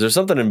 is there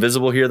something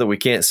invisible here that we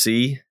can't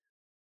see?"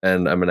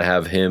 And I'm going to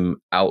have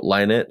him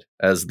outline it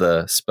as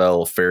the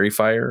spell Fairy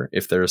Fire,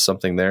 if there is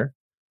something there.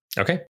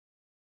 Okay.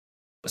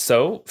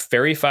 So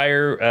Fairy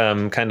Fire,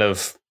 kind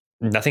of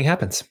nothing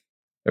happens.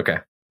 Okay.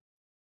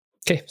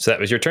 Okay. So that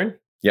was your turn?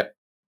 Yep.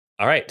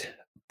 All right.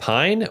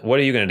 Pine, what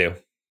are you going to do?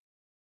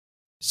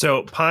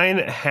 So Pine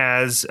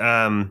has...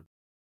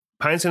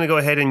 Pine's going to go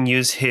ahead and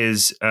use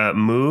his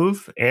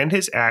move and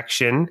his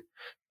action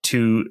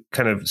to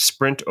kind of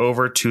sprint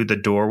over to the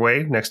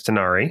doorway next to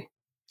Nari.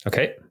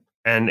 Okay.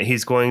 And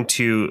he's going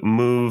to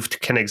move to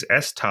Koenig's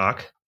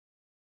S-Talk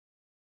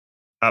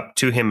up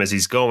to him as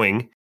he's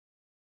going.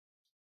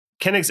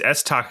 Koenig's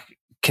S-Talk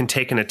can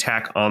take an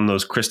attack on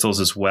those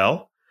crystals as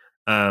well.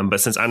 But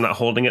since I'm not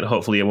holding it,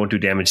 hopefully it won't do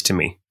damage to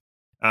me.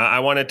 I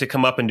wanted to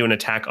come up and do an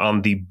attack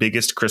on the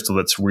biggest crystal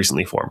that's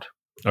recently formed.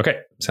 Okay.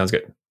 Sounds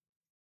good.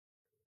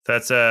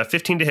 That's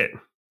 15 to hit.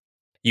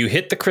 You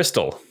hit the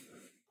crystal.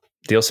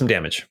 Deal some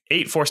damage.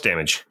 8 force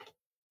damage.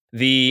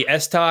 The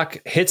S-Talk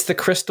hits the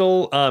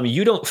crystal.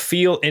 You don't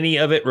feel any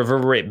of it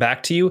reverberate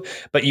back to you,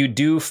 but you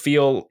do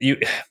feel you.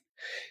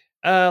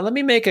 Let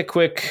me make a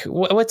quick.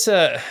 What's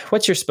your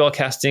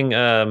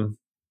spellcasting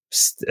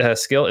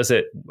skill? Is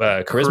it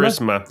charisma?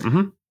 Charisma.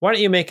 Mm-hmm. Why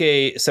don't you make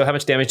a? So how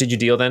much damage did you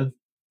deal then?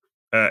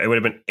 It would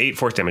have been 8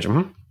 force damage.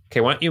 Mm-hmm. Okay.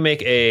 Why don't you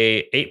make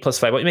a 8 plus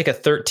 5? Why don't you make a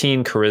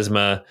 13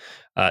 charisma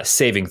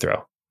saving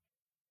throw?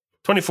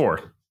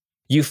 24.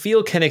 You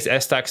feel Koenig's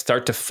S-Talk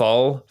start to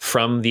fall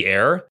from the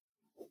air,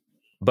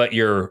 but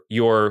your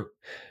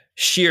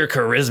sheer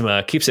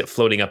charisma keeps it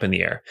floating up in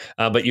the air.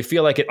 But you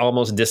feel like it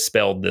almost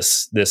dispelled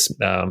this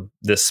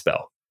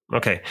spell.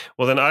 Okay.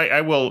 Well, then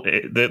I will.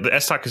 The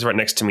S-Talk is right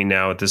next to me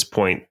now at this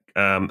point.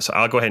 So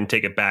I'll go ahead and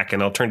take it back,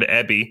 and I'll turn to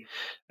Ebby.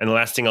 And the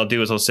last thing I'll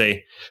do is I'll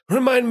say,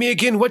 Remind me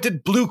again, what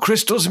did blue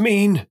crystals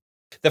mean?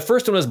 The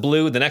first one was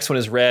blue. The next one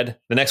is red.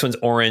 The next one's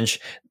orange.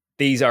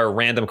 These are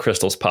random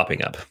crystals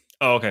popping up.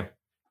 "Oh, okay."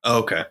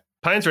 Okay.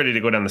 Pine's ready to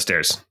go down the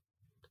stairs.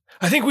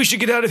 I think we should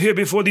get out of here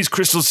before these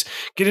crystals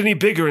get any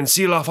bigger and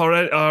seal off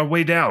our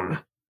way down.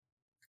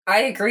 I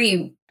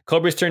agree.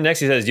 Colby's turn next.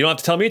 He says, "You don't have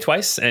to tell me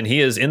twice." And he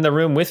is in the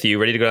room with you,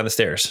 ready to go down the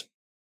stairs.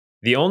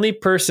 The only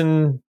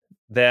person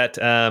that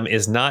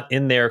is not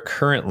in there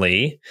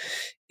currently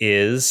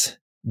is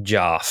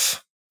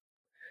Joff.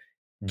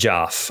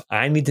 Joff,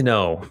 I need to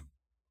know,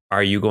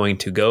 are you going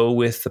to go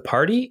with the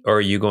party, or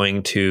are you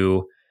going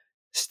to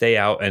stay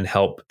out and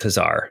help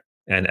Tazar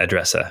and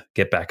Adressa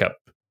get back up?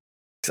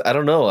 I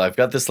don't know. I've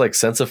got this like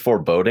sense of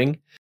foreboding,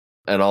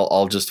 and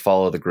I'll just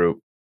follow the group.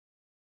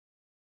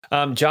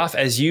 Joff,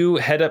 as you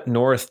head up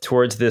north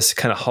towards this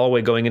kind of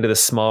hallway going into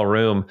this small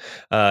room,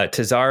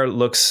 Tazar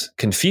looks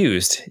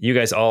confused. You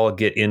guys all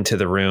get into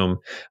the room.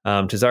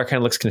 Tazar kind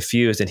of looks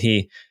confused, and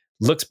he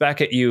looks back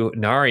at you,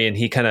 Nari, and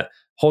he kind of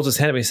holds his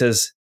hand up and he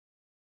says,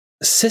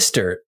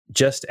 "Sister,"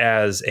 just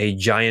as a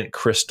giant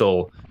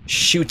crystal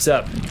shoots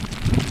up,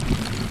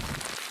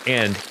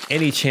 and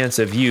any chance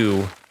of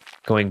you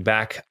going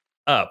back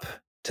up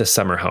to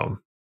Summerhome,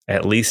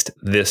 at least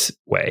this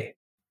way.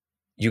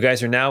 You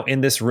guys are now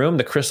in this room.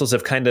 The crystals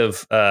have kind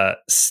of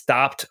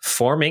stopped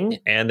forming,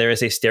 and there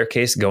is a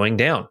staircase going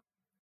down.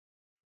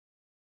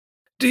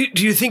 Do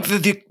you think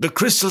that the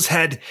crystals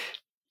had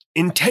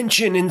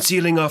intention in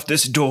sealing off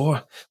this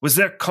door? Was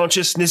their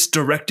consciousness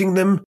directing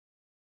them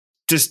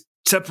to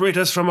separate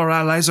us from our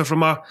allies or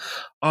from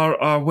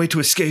our way to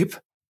escape?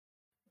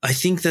 I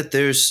think that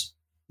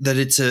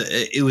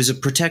it was a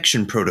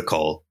protection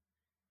protocol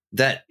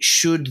that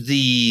should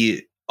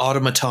the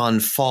automaton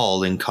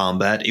fall in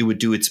combat, it would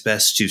do its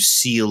best to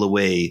seal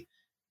away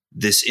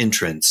this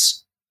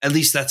entrance. At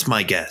least that's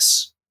my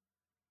guess.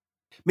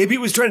 Maybe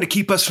it was trying to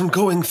keep us from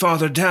going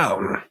farther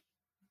down.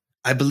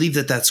 I believe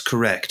that that's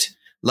correct.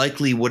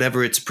 Likely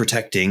whatever it's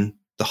protecting,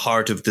 the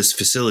heart of this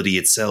facility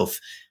itself,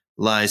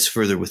 lies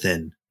further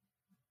within.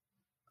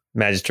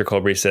 Magister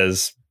Colby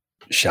says,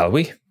 "Shall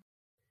we?"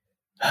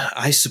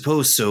 I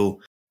suppose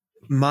so.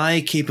 My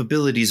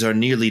capabilities are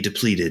nearly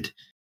depleted.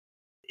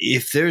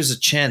 If there's a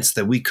chance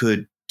that we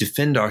could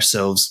defend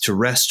ourselves to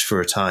rest for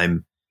a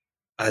time,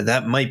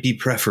 that might be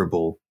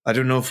preferable. I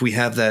don't know if we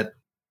have that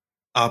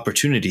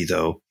opportunity,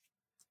 though.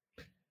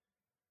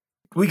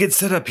 We get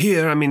set up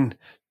here. I mean,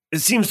 it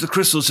seems the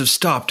crystals have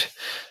stopped.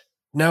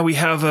 Now we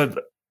have, a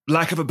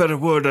lack of a better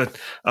word,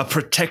 a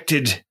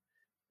protected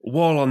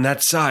wall on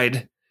that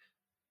side.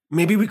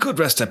 Maybe we could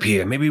rest up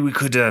here. Maybe we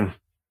could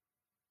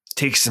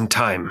take some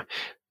time.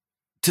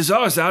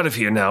 Tazar's out of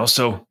here now,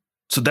 so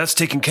that's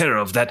taken care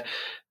of.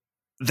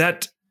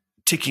 That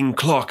ticking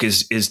clock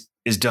is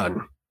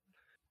done.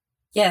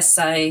 Yes,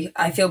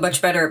 I feel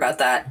much better about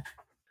that.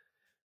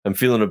 I'm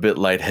feeling a bit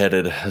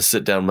lightheaded. A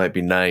sit down might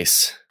be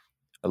nice.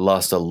 I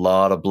lost a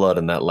lot of blood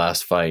in that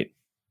last fight.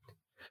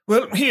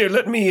 Well, here,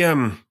 let me,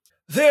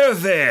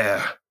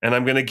 there. And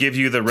I'm going to give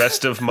you the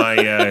rest of my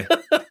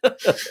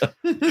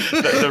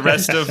the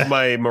rest of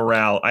my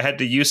morale. I had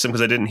to use some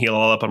because I didn't heal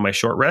all up on my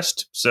short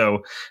rest.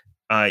 So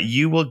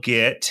you will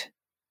get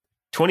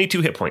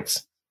 22 hit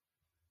points.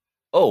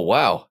 Oh,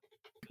 wow.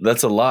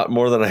 That's a lot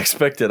more than I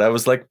expected. I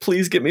was like,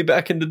 please get me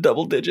back into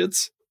double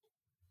digits.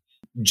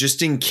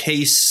 Just in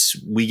case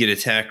we get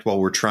attacked while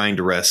we're trying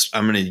to rest,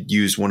 I'm going to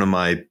use one of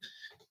my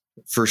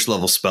first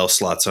level spell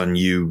slots on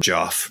you,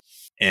 Joff.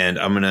 And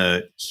I'm going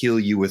to heal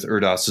you with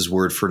Erdos's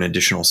word for an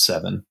additional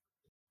 7.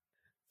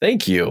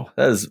 Thank you.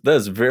 That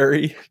is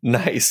very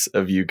nice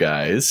of you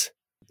guys.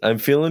 I'm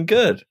feeling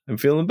good. I'm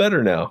feeling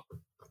better now.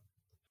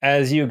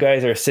 As you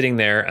guys are sitting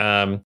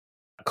there,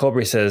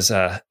 Colby says,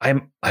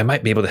 I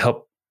might be able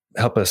to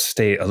help us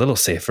stay a little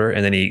safer.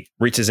 And then he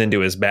reaches into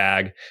his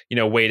bag,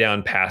 way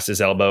down past his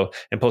elbow,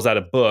 and pulls out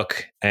a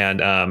book. And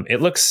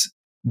it looks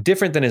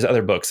different than his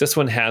other books. This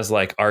one has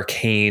like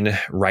arcane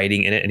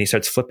writing in it, and he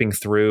starts flipping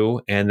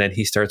through, and then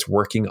he starts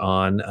working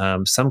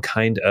on some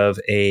kind of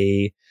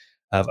a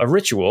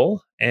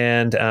ritual.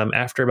 And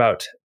after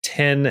about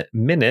 10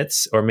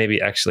 minutes, or maybe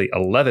actually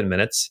 11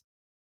 minutes,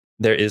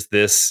 there is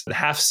this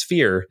half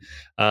sphere,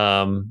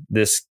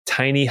 this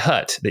tiny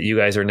hut that you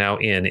guys are now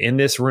in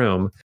this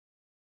room.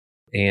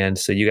 And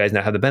so you guys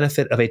now have the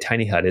benefit of a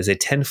tiny hut. It is a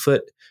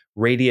 10-foot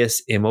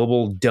radius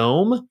immobile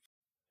dome.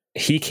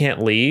 He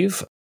can't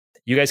leave.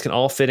 You guys can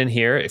all fit in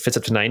here. It fits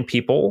up to 9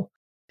 people.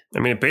 I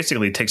mean, it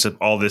basically takes up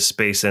all this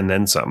space and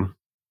then some.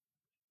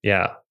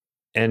 Yeah.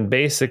 And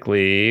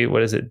basically,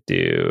 what does it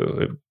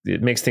do?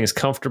 It makes things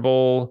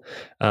comfortable,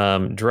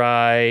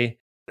 dry.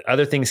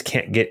 Other things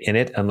can't get in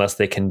it unless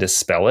they can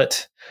dispel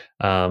it.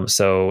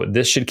 So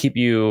this should keep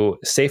you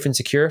safe and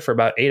secure for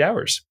about 8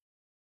 hours.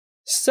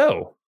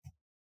 So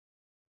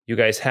you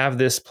guys have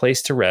this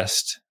place to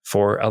rest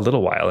for a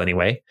little while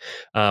anyway.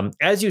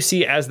 As you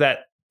see, as that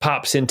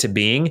pops into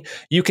being,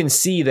 you can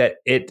see that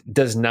it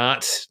does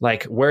not,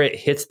 like where it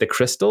hits the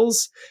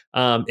crystals,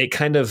 it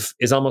kind of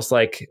is almost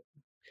like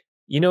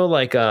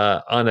like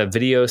on a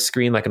video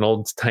screen, like an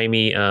old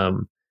timey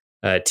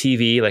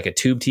TV, like a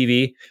tube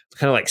TV,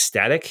 kind of like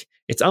static.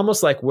 It's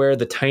almost like where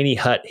the tiny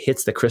hut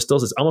hits the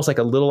crystals. It's almost like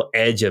a little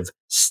edge of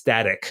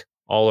static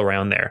all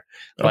around there.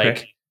 Okay.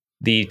 Like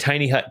the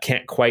tiny hut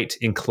can't quite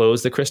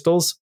enclose the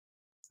crystals,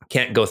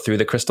 can't go through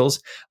the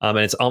crystals. And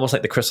it's almost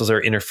like the crystals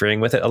are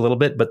interfering with it a little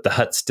bit, but the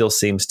hut still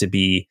seems to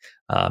be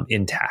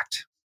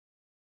intact.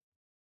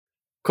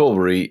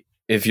 Colbury,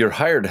 if your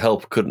hired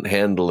help couldn't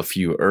handle a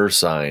few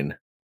Ursine,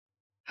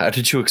 how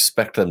did you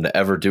expect them to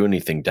ever do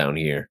anything down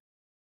here?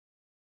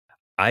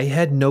 I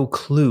had no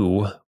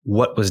clue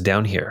what was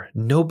down here.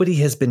 Nobody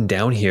has been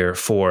down here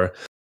for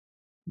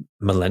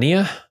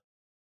millennia.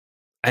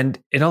 And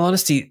in all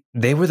honesty,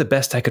 they were the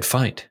best I could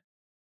find.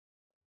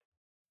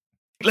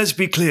 Let's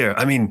be clear.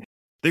 I mean,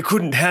 they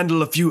couldn't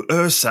handle a few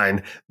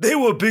Ursine. They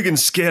were big and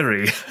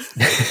scary.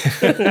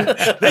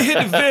 They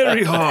hit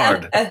very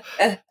hard.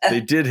 They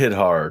did hit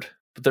hard,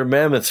 but their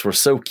mammoths were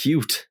so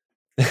cute.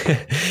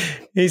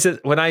 He says,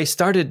 when I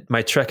started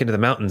my trek into the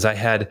mountains, I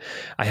had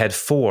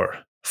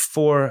four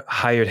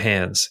hired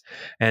hands,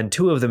 and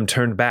two of them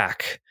turned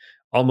back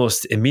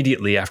almost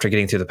immediately after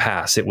getting through the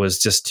pass. It was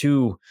just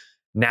too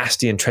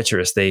nasty and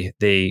treacherous.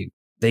 They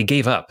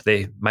gave up.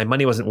 My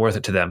money wasn't worth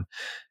it to them.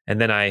 And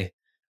then I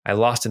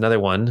lost another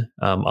one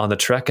on the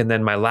trek, and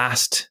then my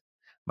last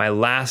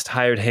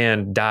hired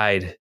hand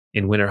died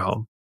in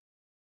Winterhome.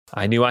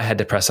 I knew I had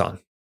to press on,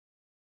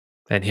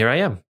 and here I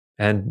am.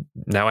 And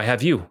now I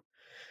have you,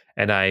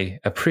 and I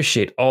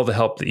appreciate all the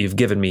help that you've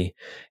given me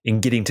in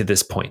getting to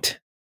this point.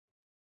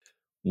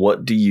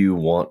 What do you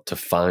want to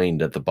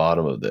find at the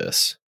bottom of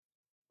this?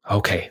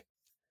 Okay.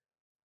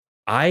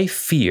 I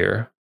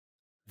fear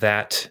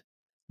that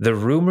the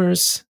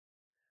rumors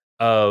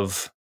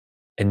of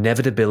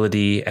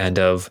inevitability and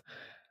of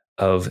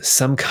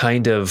some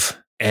kind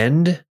of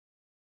end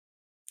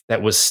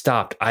that was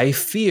stopped, I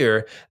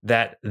fear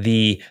that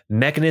the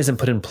mechanism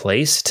put in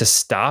place to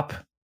stop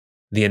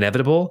the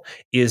inevitable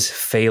is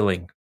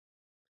failing.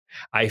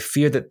 I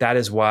fear that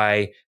is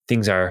why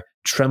things are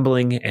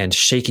trembling and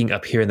shaking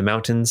up here in the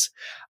mountains.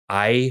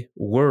 I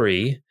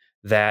worry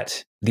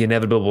that the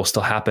inevitable will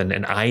still happen,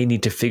 and I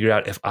need to figure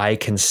out if I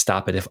can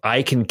stop it, if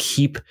I can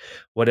keep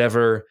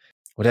whatever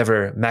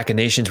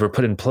machinations were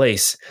put in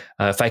place,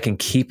 if I can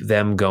keep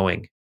them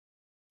going.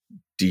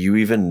 Do you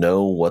even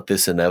know what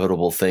this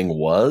inevitable thing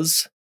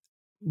was?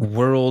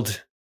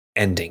 World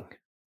ending.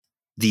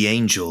 The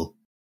angel.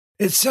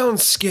 It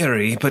sounds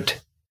scary,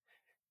 but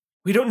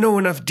we don't know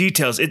enough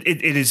details. It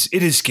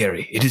is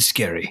scary. It is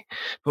scary.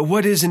 But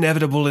what is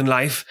inevitable in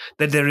life?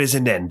 That there is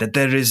an end, that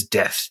there is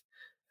death.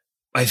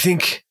 I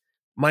think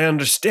my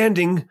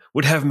understanding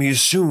would have me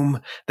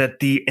assume that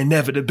the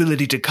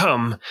inevitability to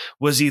come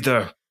was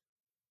either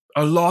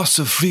a loss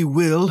of free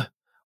will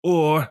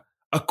or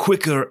a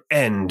quicker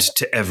end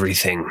to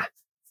everything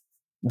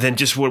than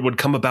just what would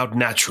come about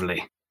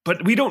naturally.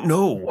 But we don't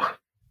know.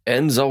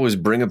 Ends always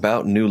bring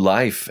about new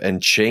life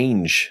and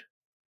change.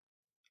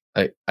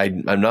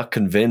 I'm not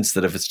convinced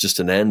that if it's just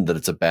an end, that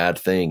it's a bad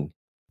thing.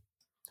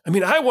 I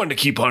mean, I want to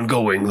keep on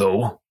going,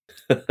 though.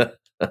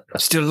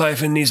 Still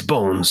life in these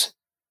bones.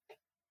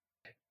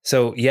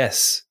 So,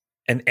 yes,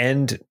 an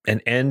end,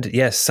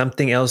 yes,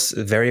 something else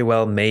very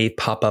well may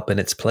pop up in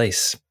its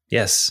place.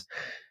 Yes.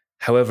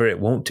 However, it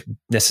won't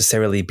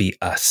necessarily be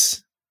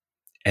us.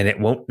 And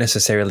it won't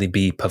necessarily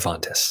be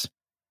Pavantis.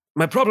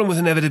 My problem with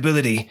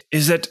inevitability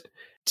is that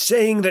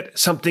saying that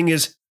something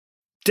is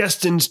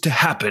destined to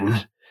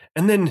happen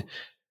and then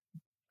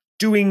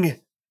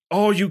doing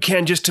all you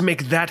can just to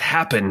make that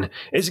happen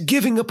is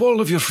giving up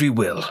all of your free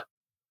will.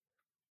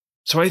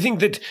 So I think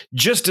that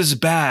just as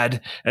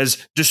bad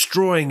as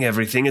destroying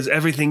everything, as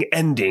everything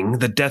ending,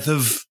 the death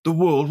of the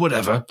world,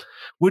 whatever,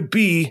 would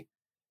be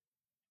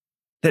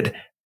that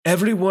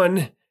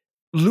everyone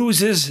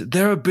loses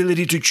their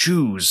ability to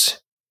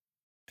choose.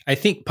 I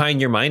think, Pine,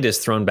 your mind is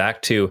thrown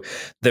back to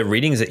the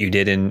readings that you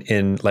did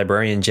in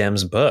Librarian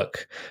Gem's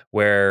book,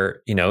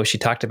 where, she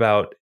talked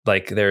about,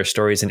 like, there are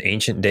stories in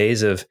ancient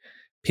days of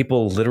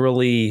people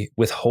literally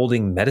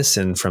withholding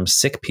medicine from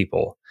sick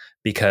people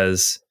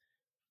because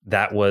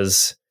that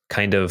was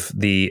kind of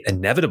the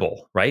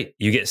inevitable, right?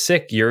 You get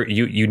sick, you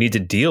need to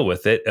deal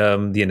with it.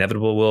 The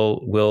inevitable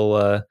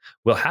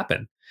will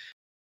happen.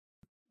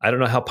 I don't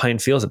know how Pine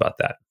feels about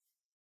that.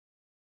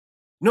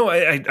 No,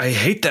 I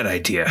hate that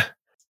idea.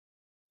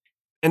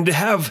 And to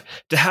have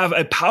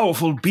a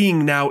powerful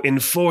being now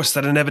enforce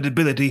that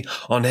inevitability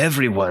on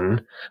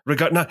everyone,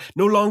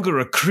 no longer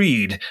a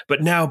creed,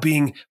 but now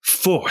being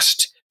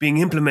forced, being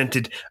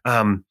implemented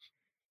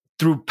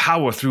through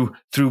power,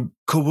 through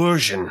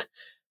coercion.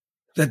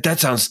 That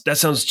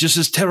sounds just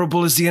as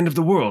terrible as the end of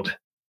the world.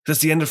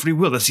 That's the end of free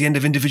will. That's the end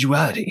of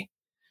individuality.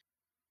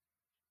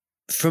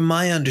 From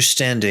my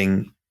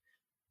understanding,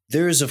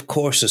 there is, of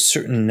course, a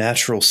certain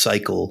natural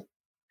cycle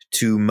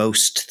to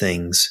most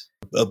things.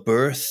 A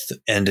birth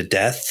and a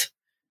death,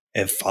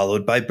 and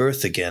followed by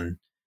birth again.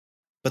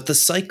 But the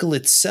cycle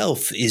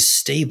itself is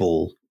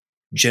stable,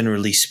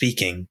 generally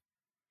speaking.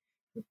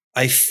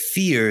 I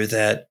fear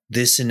that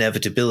this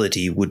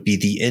inevitability would be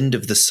the end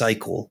of the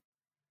cycle.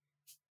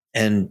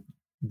 And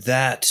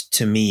that,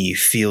 to me,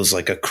 feels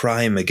like a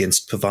crime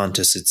against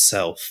Pavantis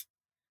itself.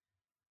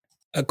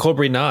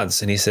 Colbury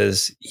nods and he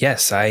says,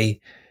 yes, I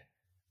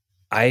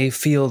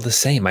feel the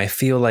same. I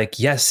feel like,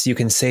 yes, you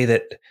can say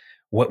that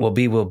what will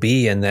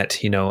be, and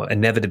that,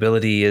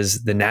 inevitability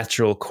is the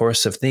natural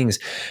course of things.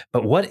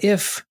 But what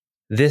if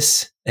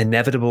this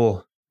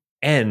inevitable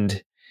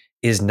end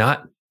is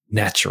not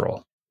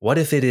natural? What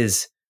if it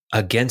is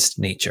against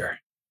nature?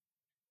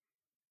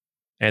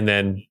 And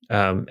then,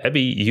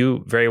 Ebby,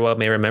 you very well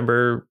may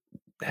remember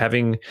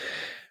having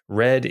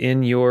read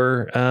in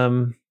your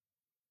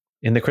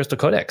in the Crystal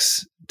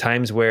Codex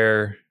times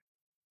where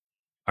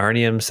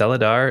Arnium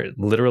Celadar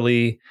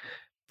literally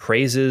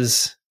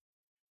praises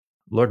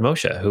Lord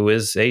Moshe, who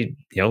is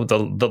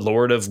the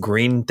Lord of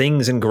green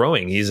things and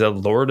growing. He's a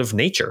Lord of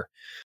nature.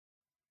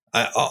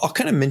 I'll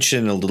kind of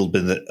mention a little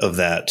bit of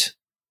that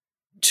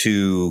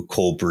to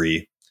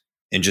Colbury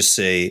and just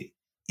say,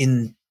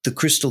 in the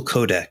Crystal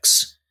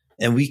Codex,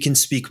 and we can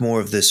speak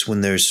more of this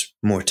when there's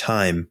more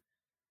time,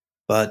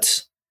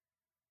 but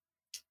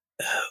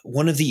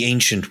one of the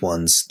ancient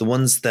ones, the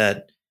ones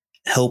that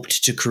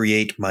helped to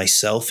create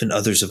myself and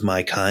others of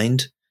my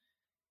kind,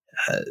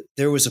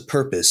 there was a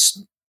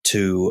purpose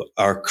to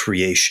our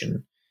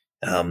creation.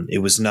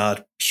 It was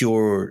not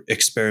pure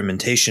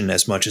experimentation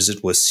as much as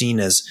it was seen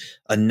as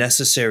a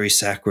necessary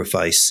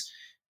sacrifice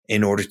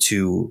in order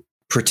to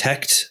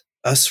protect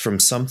us from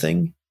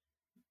something.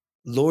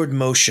 Lord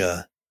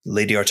Moshe,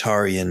 Lady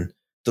Artarian,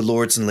 the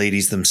lords and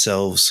ladies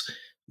themselves,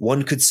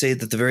 one could say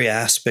that the very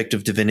aspect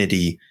of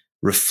divinity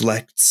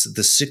reflects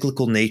the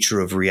cyclical nature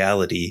of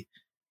reality.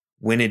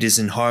 When it is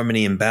in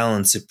harmony and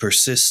balance, it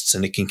persists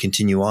and it can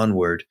continue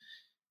onward.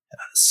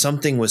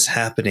 Something was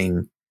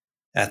happening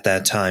at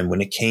that time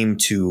when it came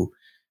to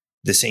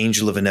this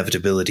angel of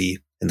inevitability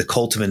and the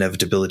cult of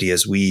inevitability,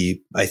 as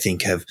we, I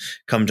think, have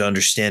come to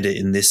understand it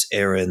in this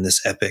era, in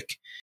this epic.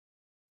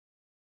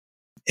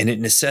 And it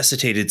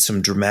necessitated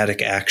some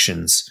dramatic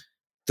actions.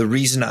 The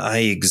reason I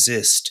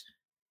exist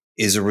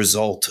is a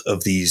result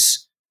of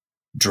these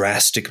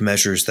drastic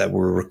measures that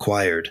were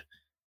required,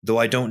 though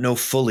I don't know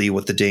fully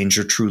what the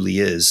danger truly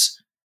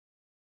is.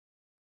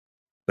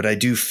 But I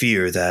do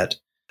fear that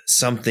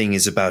something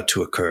is about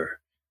to occur,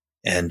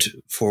 and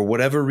for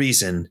whatever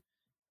reason,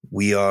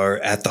 we are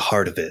at the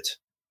heart of it.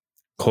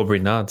 Colbury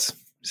nods.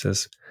 He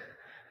says,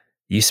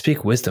 you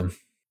speak wisdom.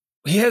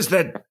 He has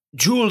that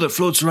jewel that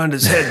floats around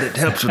his head that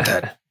helps with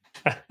that.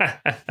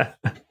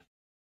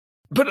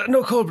 But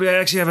no, Colbury, I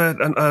actually have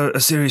a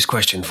serious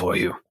question for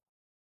you.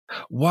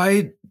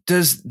 Why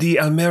does the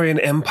Almerian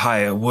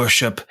Empire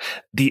worship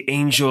the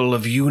Angel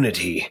of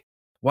Unity?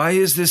 Why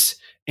is this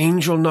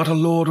angel not a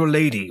lord or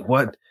lady?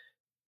 What?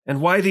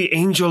 And why the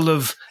Angel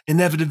of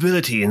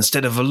Inevitability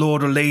instead of a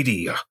lord or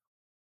lady?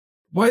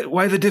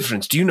 Why the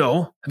difference? Do you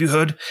know? Have you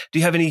heard?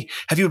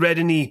 Have you read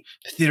any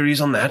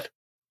theories on that?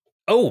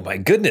 Oh my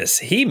goodness.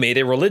 He made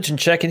a religion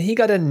check and he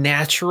got a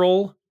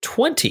natural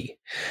 20.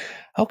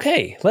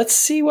 Okay, let's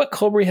see what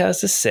Colbury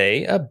has to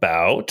say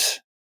about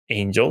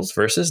angels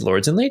versus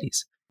lords and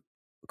ladies.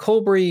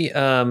 Colbury,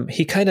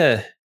 he kind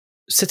of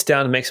sits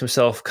down and makes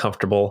himself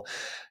comfortable.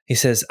 He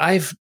says,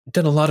 I've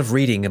done a lot of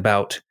reading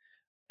about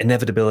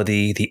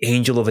inevitability, the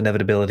angel of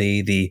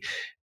inevitability, the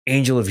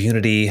angel of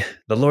unity,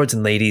 the lords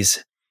and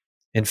ladies.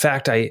 In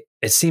fact, it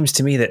seems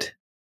to me that,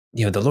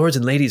 the lords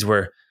and ladies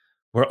were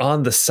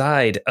on the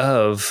side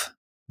of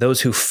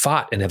those who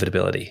fought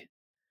inevitability.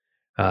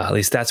 At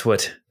least that's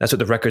what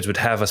the records would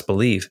have us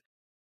believe.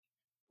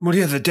 Well,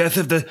 yeah, the death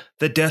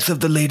of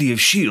the Lady of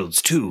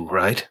Shields too,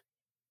 right?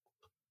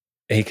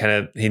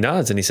 He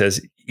nods and he says,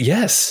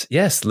 yes,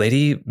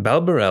 Lady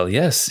Balbarel,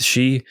 yes,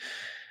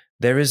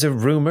 there is a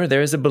rumor,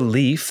 there is a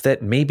belief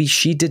that maybe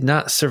she did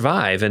not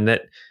survive and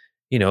that,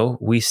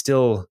 we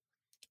still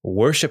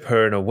worship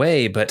her in a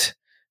way, but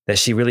that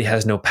she really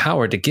has no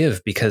power to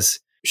give because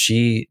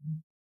she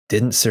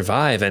didn't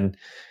survive. And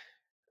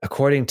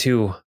according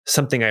to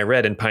something I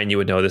read, and Pine, you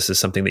would know this is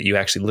something that you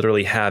actually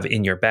literally have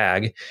in your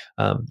bag,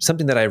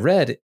 something that I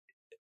read,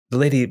 the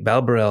Lady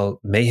Balbarel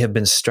may have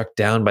been struck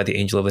down by the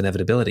Angel of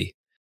Inevitability.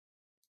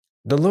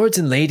 The lords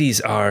and ladies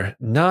are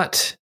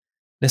not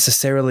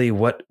necessarily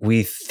what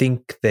we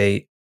think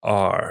they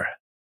are.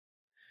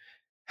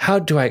 How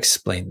do I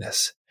explain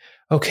this?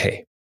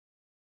 Okay.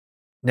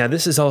 Now,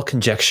 this is all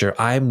conjecture.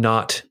 I'm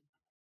not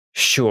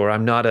sure.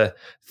 I'm not a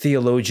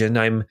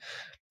theologian.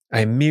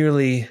 I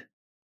merely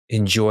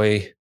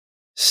enjoy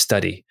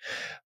study.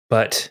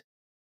 But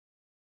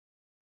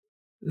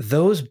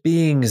those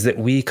beings that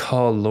we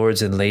call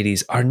lords and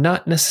ladies are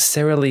not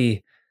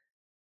necessarily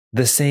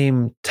the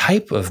same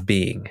type of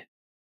being.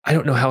 I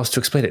don't know how else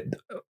to explain it.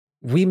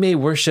 We may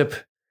worship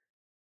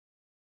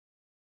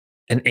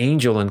an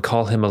angel and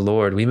call him a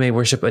lord. We may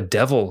worship a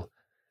devil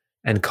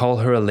and call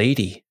her a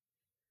lady.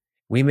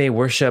 We may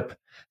worship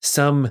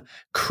some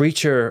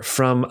creature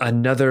from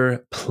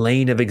another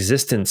plane of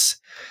existence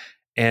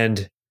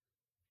and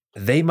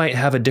they might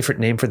have a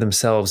different name for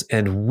themselves,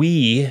 and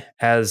we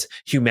as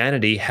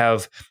humanity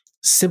have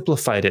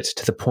simplified it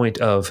to the point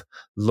of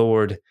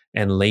Lord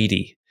and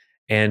Lady,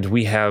 and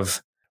we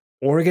have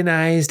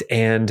organized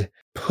and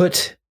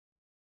put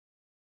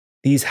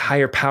these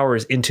higher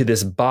powers into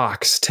this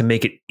box to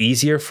make it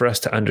easier for us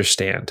to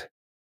understand.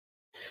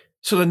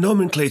 So the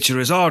nomenclature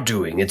is our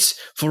doing. It's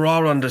for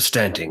our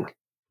understanding.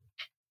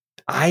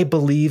 I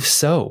believe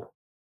so.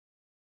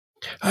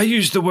 I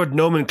used the word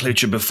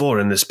nomenclature before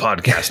in this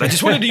podcast. I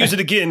just wanted to use it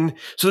again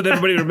so that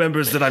everybody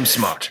remembers that I'm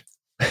smart.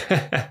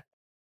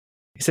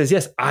 He says,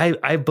 yes,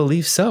 I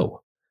believe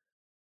so.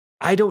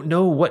 I don't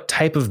know what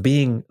type of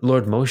being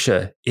Lord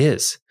Moshe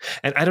is.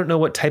 And I don't know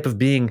what type of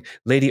being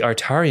Lady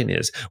Artarian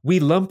is. We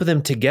lump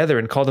them together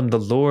and call them the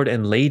Lord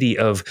and Lady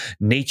of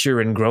nature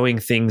and growing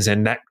things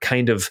and that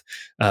kind of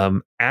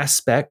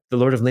aspect, the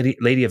Lord of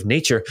Lady of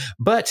nature.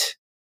 But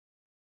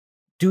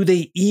do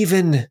they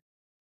even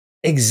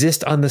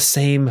exist on the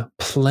same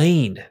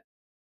plane?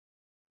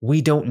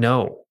 We don't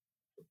know.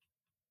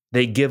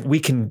 We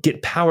can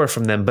get power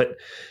from them, but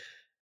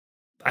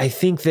I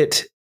think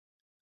that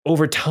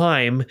over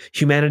time,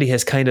 humanity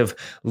has kind of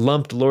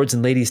lumped lords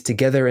and ladies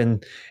together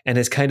and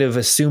has kind of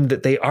assumed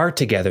that they are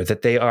together,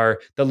 that they are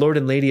the Lord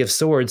and Lady of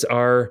Swords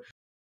are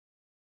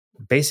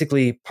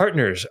basically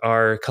partners,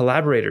 are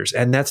collaborators,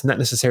 and that's not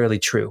necessarily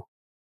true.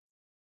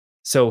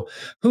 So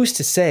who's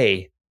to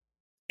say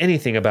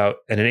anything about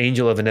an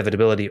angel of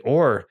inevitability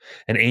or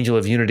an angel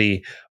of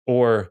unity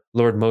or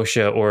Lord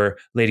Moshe or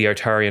Lady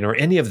Artarian or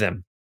any of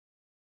them?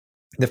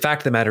 The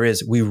fact of the matter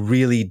is we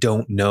really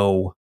don't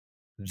know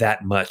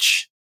that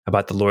much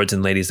about the lords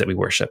and ladies that we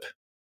worship,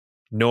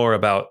 nor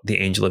about the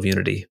angel of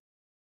unity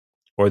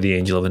or the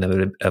angel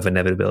of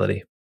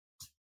inevitability.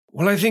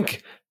 Well, I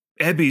think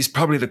Ebby's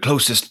probably the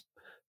closest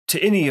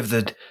to any of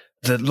the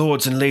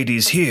lords and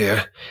ladies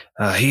here.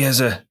 He has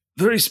a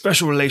very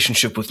special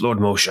relationship with Lord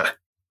Moshe.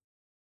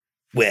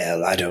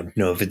 Well, I don't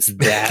know if it's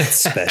that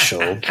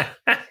special.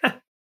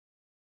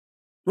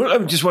 Well,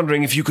 I'm just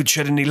wondering if you could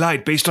shed any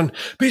light based on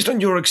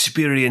your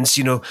experience.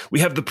 You know,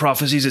 we have the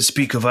prophecies that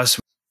speak of us.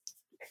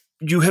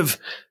 You have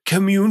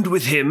communed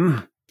with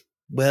him.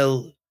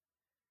 Well,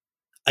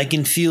 I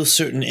can feel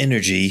certain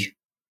energy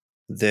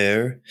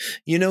there.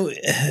 You know,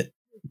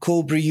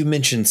 Colbury, you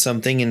mentioned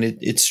something, and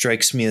it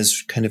strikes me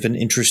as kind of an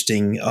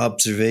interesting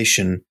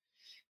observation.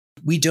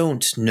 We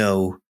don't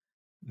know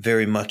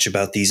very much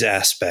about these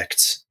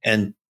aspects.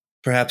 And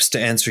perhaps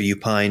to answer you,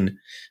 Pine,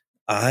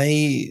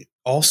 I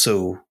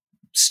also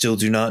still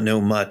do not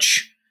know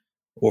much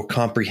or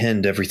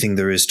comprehend everything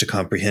there is to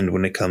comprehend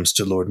when it comes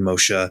to Lord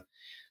Moshe.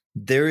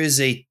 There is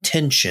a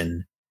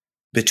tension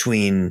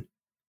between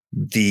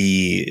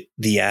the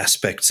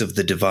aspects of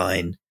the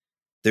divine.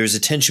 There's a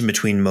tension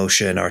between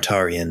Moshe and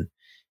Artarian,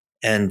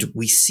 and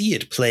we see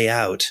it play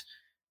out.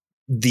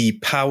 The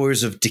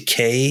powers of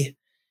decay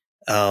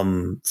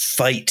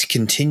fight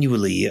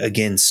continually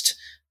against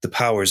the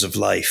powers of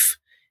life,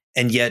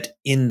 and yet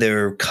in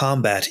their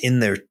combat, in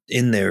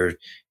their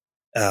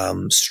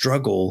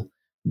struggle,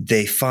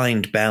 they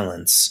find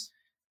balance,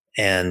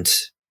 and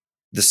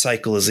the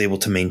cycle is able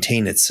to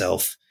maintain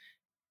itself.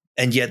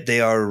 And yet they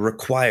are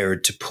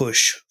required to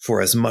push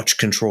for as much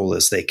control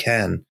as they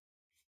can.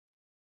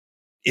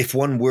 If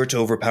one were to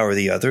overpower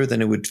the other,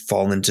 then it would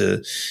fall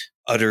into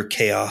utter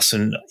chaos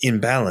and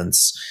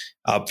imbalance.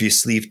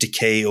 Obviously, if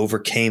decay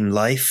overcame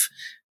life,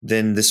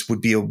 then this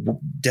would be a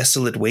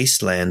desolate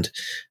wasteland.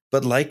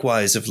 But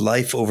likewise, if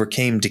life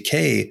overcame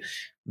decay,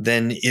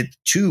 then it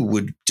too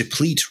would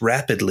deplete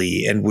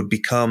rapidly and would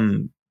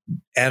become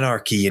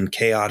anarchy and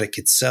chaotic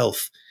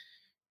itself.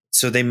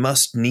 So there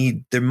must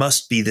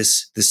be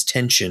this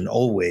tension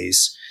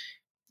always.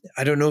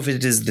 I don't know if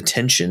it is the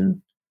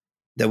tension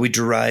that we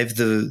derive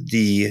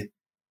the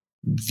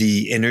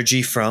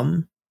energy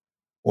from,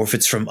 or if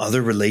it's from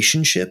other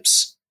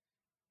relationships.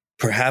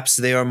 Perhaps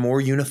they are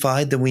more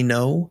unified than we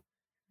know.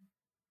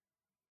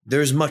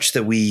 There's much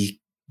that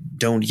we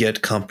don't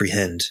yet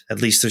comprehend.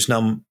 At least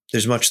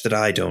there's much that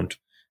I don't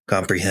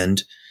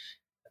comprehend.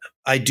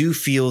 I do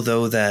feel,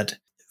 though, that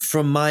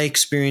from my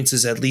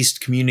experiences, at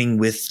least communing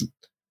with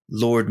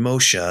Lord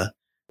Moshe,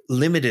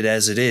 limited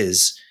as it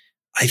is,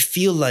 I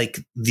feel like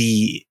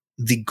the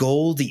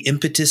goal, the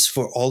impetus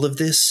for all of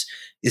this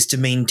is to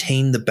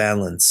maintain the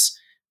balance.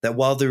 That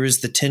while there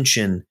is the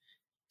tension,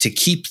 to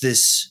keep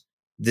this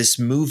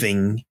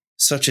moving,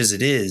 such as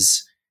it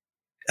is,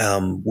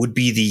 would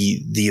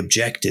be the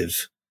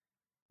objective.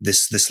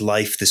 This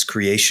life, this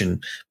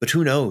creation. But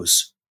who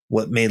knows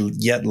what may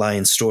yet lie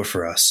in store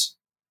for us.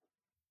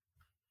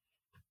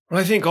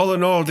 I think all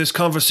in all, this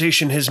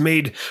conversation has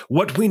made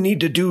what we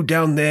need to do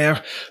down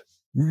there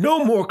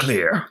no more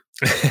clear.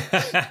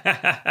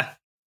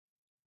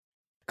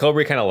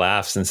 Colbury kind of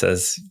laughs and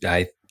says,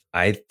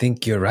 I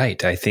think you're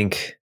right.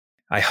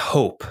 I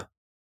hope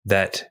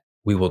that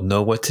we will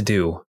know what to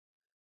do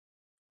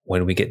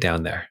when we get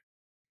down there.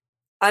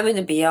 I'm going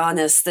to be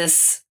honest,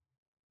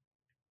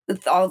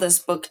 all this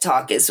book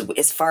talk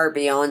is far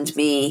beyond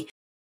me.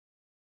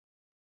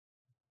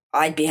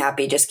 I'd be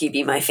happy just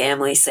keeping my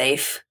family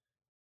safe.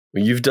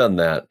 Well, you've done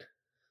that.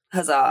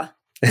 Huzzah.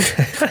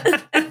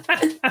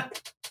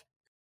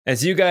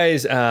 As you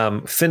guys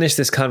finish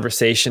this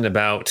conversation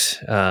about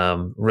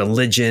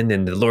religion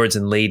and the lords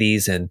and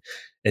ladies and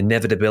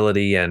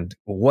inevitability and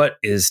what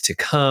is to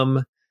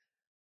come,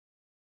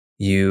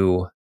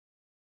 you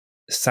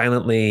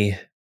silently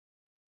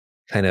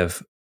kind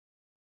of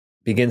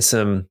begin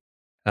some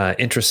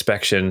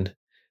introspection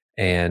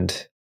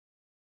and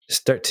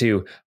start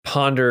to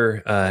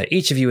ponder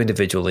each of you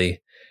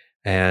individually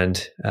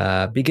and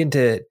begin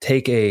to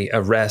take a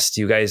rest.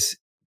 You guys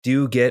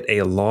do get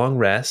a long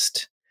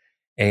rest.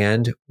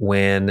 And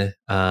when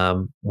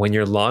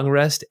your long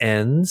rest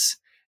ends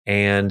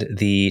and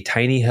the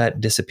tiny hut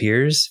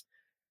disappears,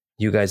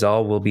 you guys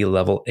all will be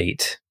level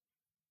 8.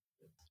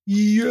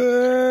 Yeah.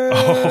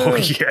 Oh,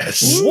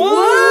 yes.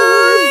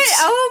 What?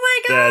 Oh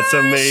my god. That's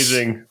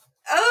amazing.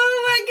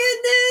 Oh my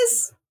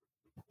goodness.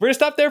 We're going to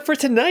stop there for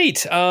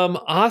tonight.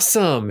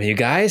 Awesome, you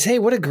guys. Hey,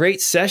 what a great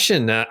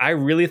session. I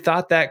really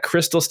thought that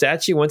crystal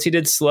statue, once he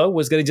did slow,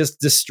 was going to just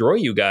destroy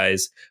you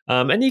guys.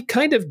 And he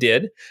kind of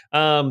did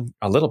a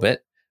little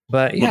bit.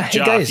 But yeah, hey,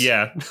 Joff, guys.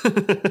 yeah.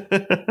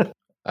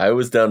 I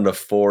was down to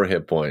 4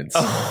 hit points.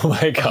 Oh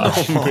my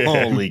gosh.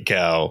 Holy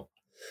cow.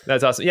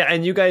 That's awesome. Yeah,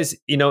 and you guys,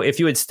 if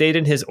you had stayed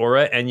in his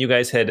aura and you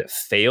guys had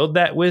failed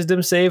that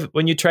wisdom save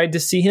when you tried to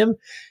see him,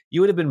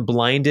 you would have been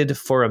blinded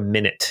for a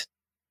minute.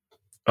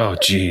 Oh,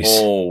 geez.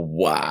 Oh,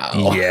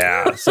 wow.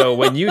 Yeah. So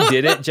when you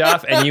did it,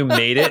 Joff, and you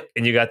made it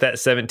and you got that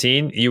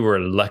 17, you were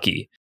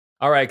lucky.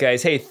 All right,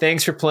 guys. Hey,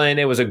 thanks for playing.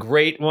 It was a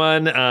great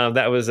one.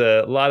 That was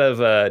a lot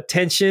of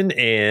tension.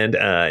 And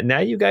now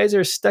you guys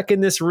are stuck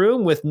in this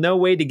room with no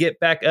way to get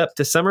back up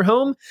to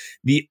Summerhome.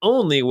 The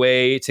only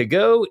way to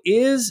go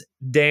is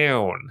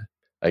down.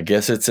 I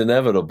guess it's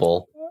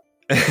inevitable.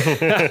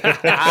 Good one.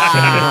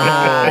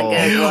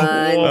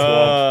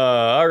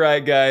 All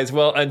right, guys.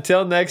 Well,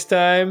 until next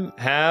time,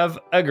 have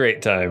a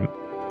great time.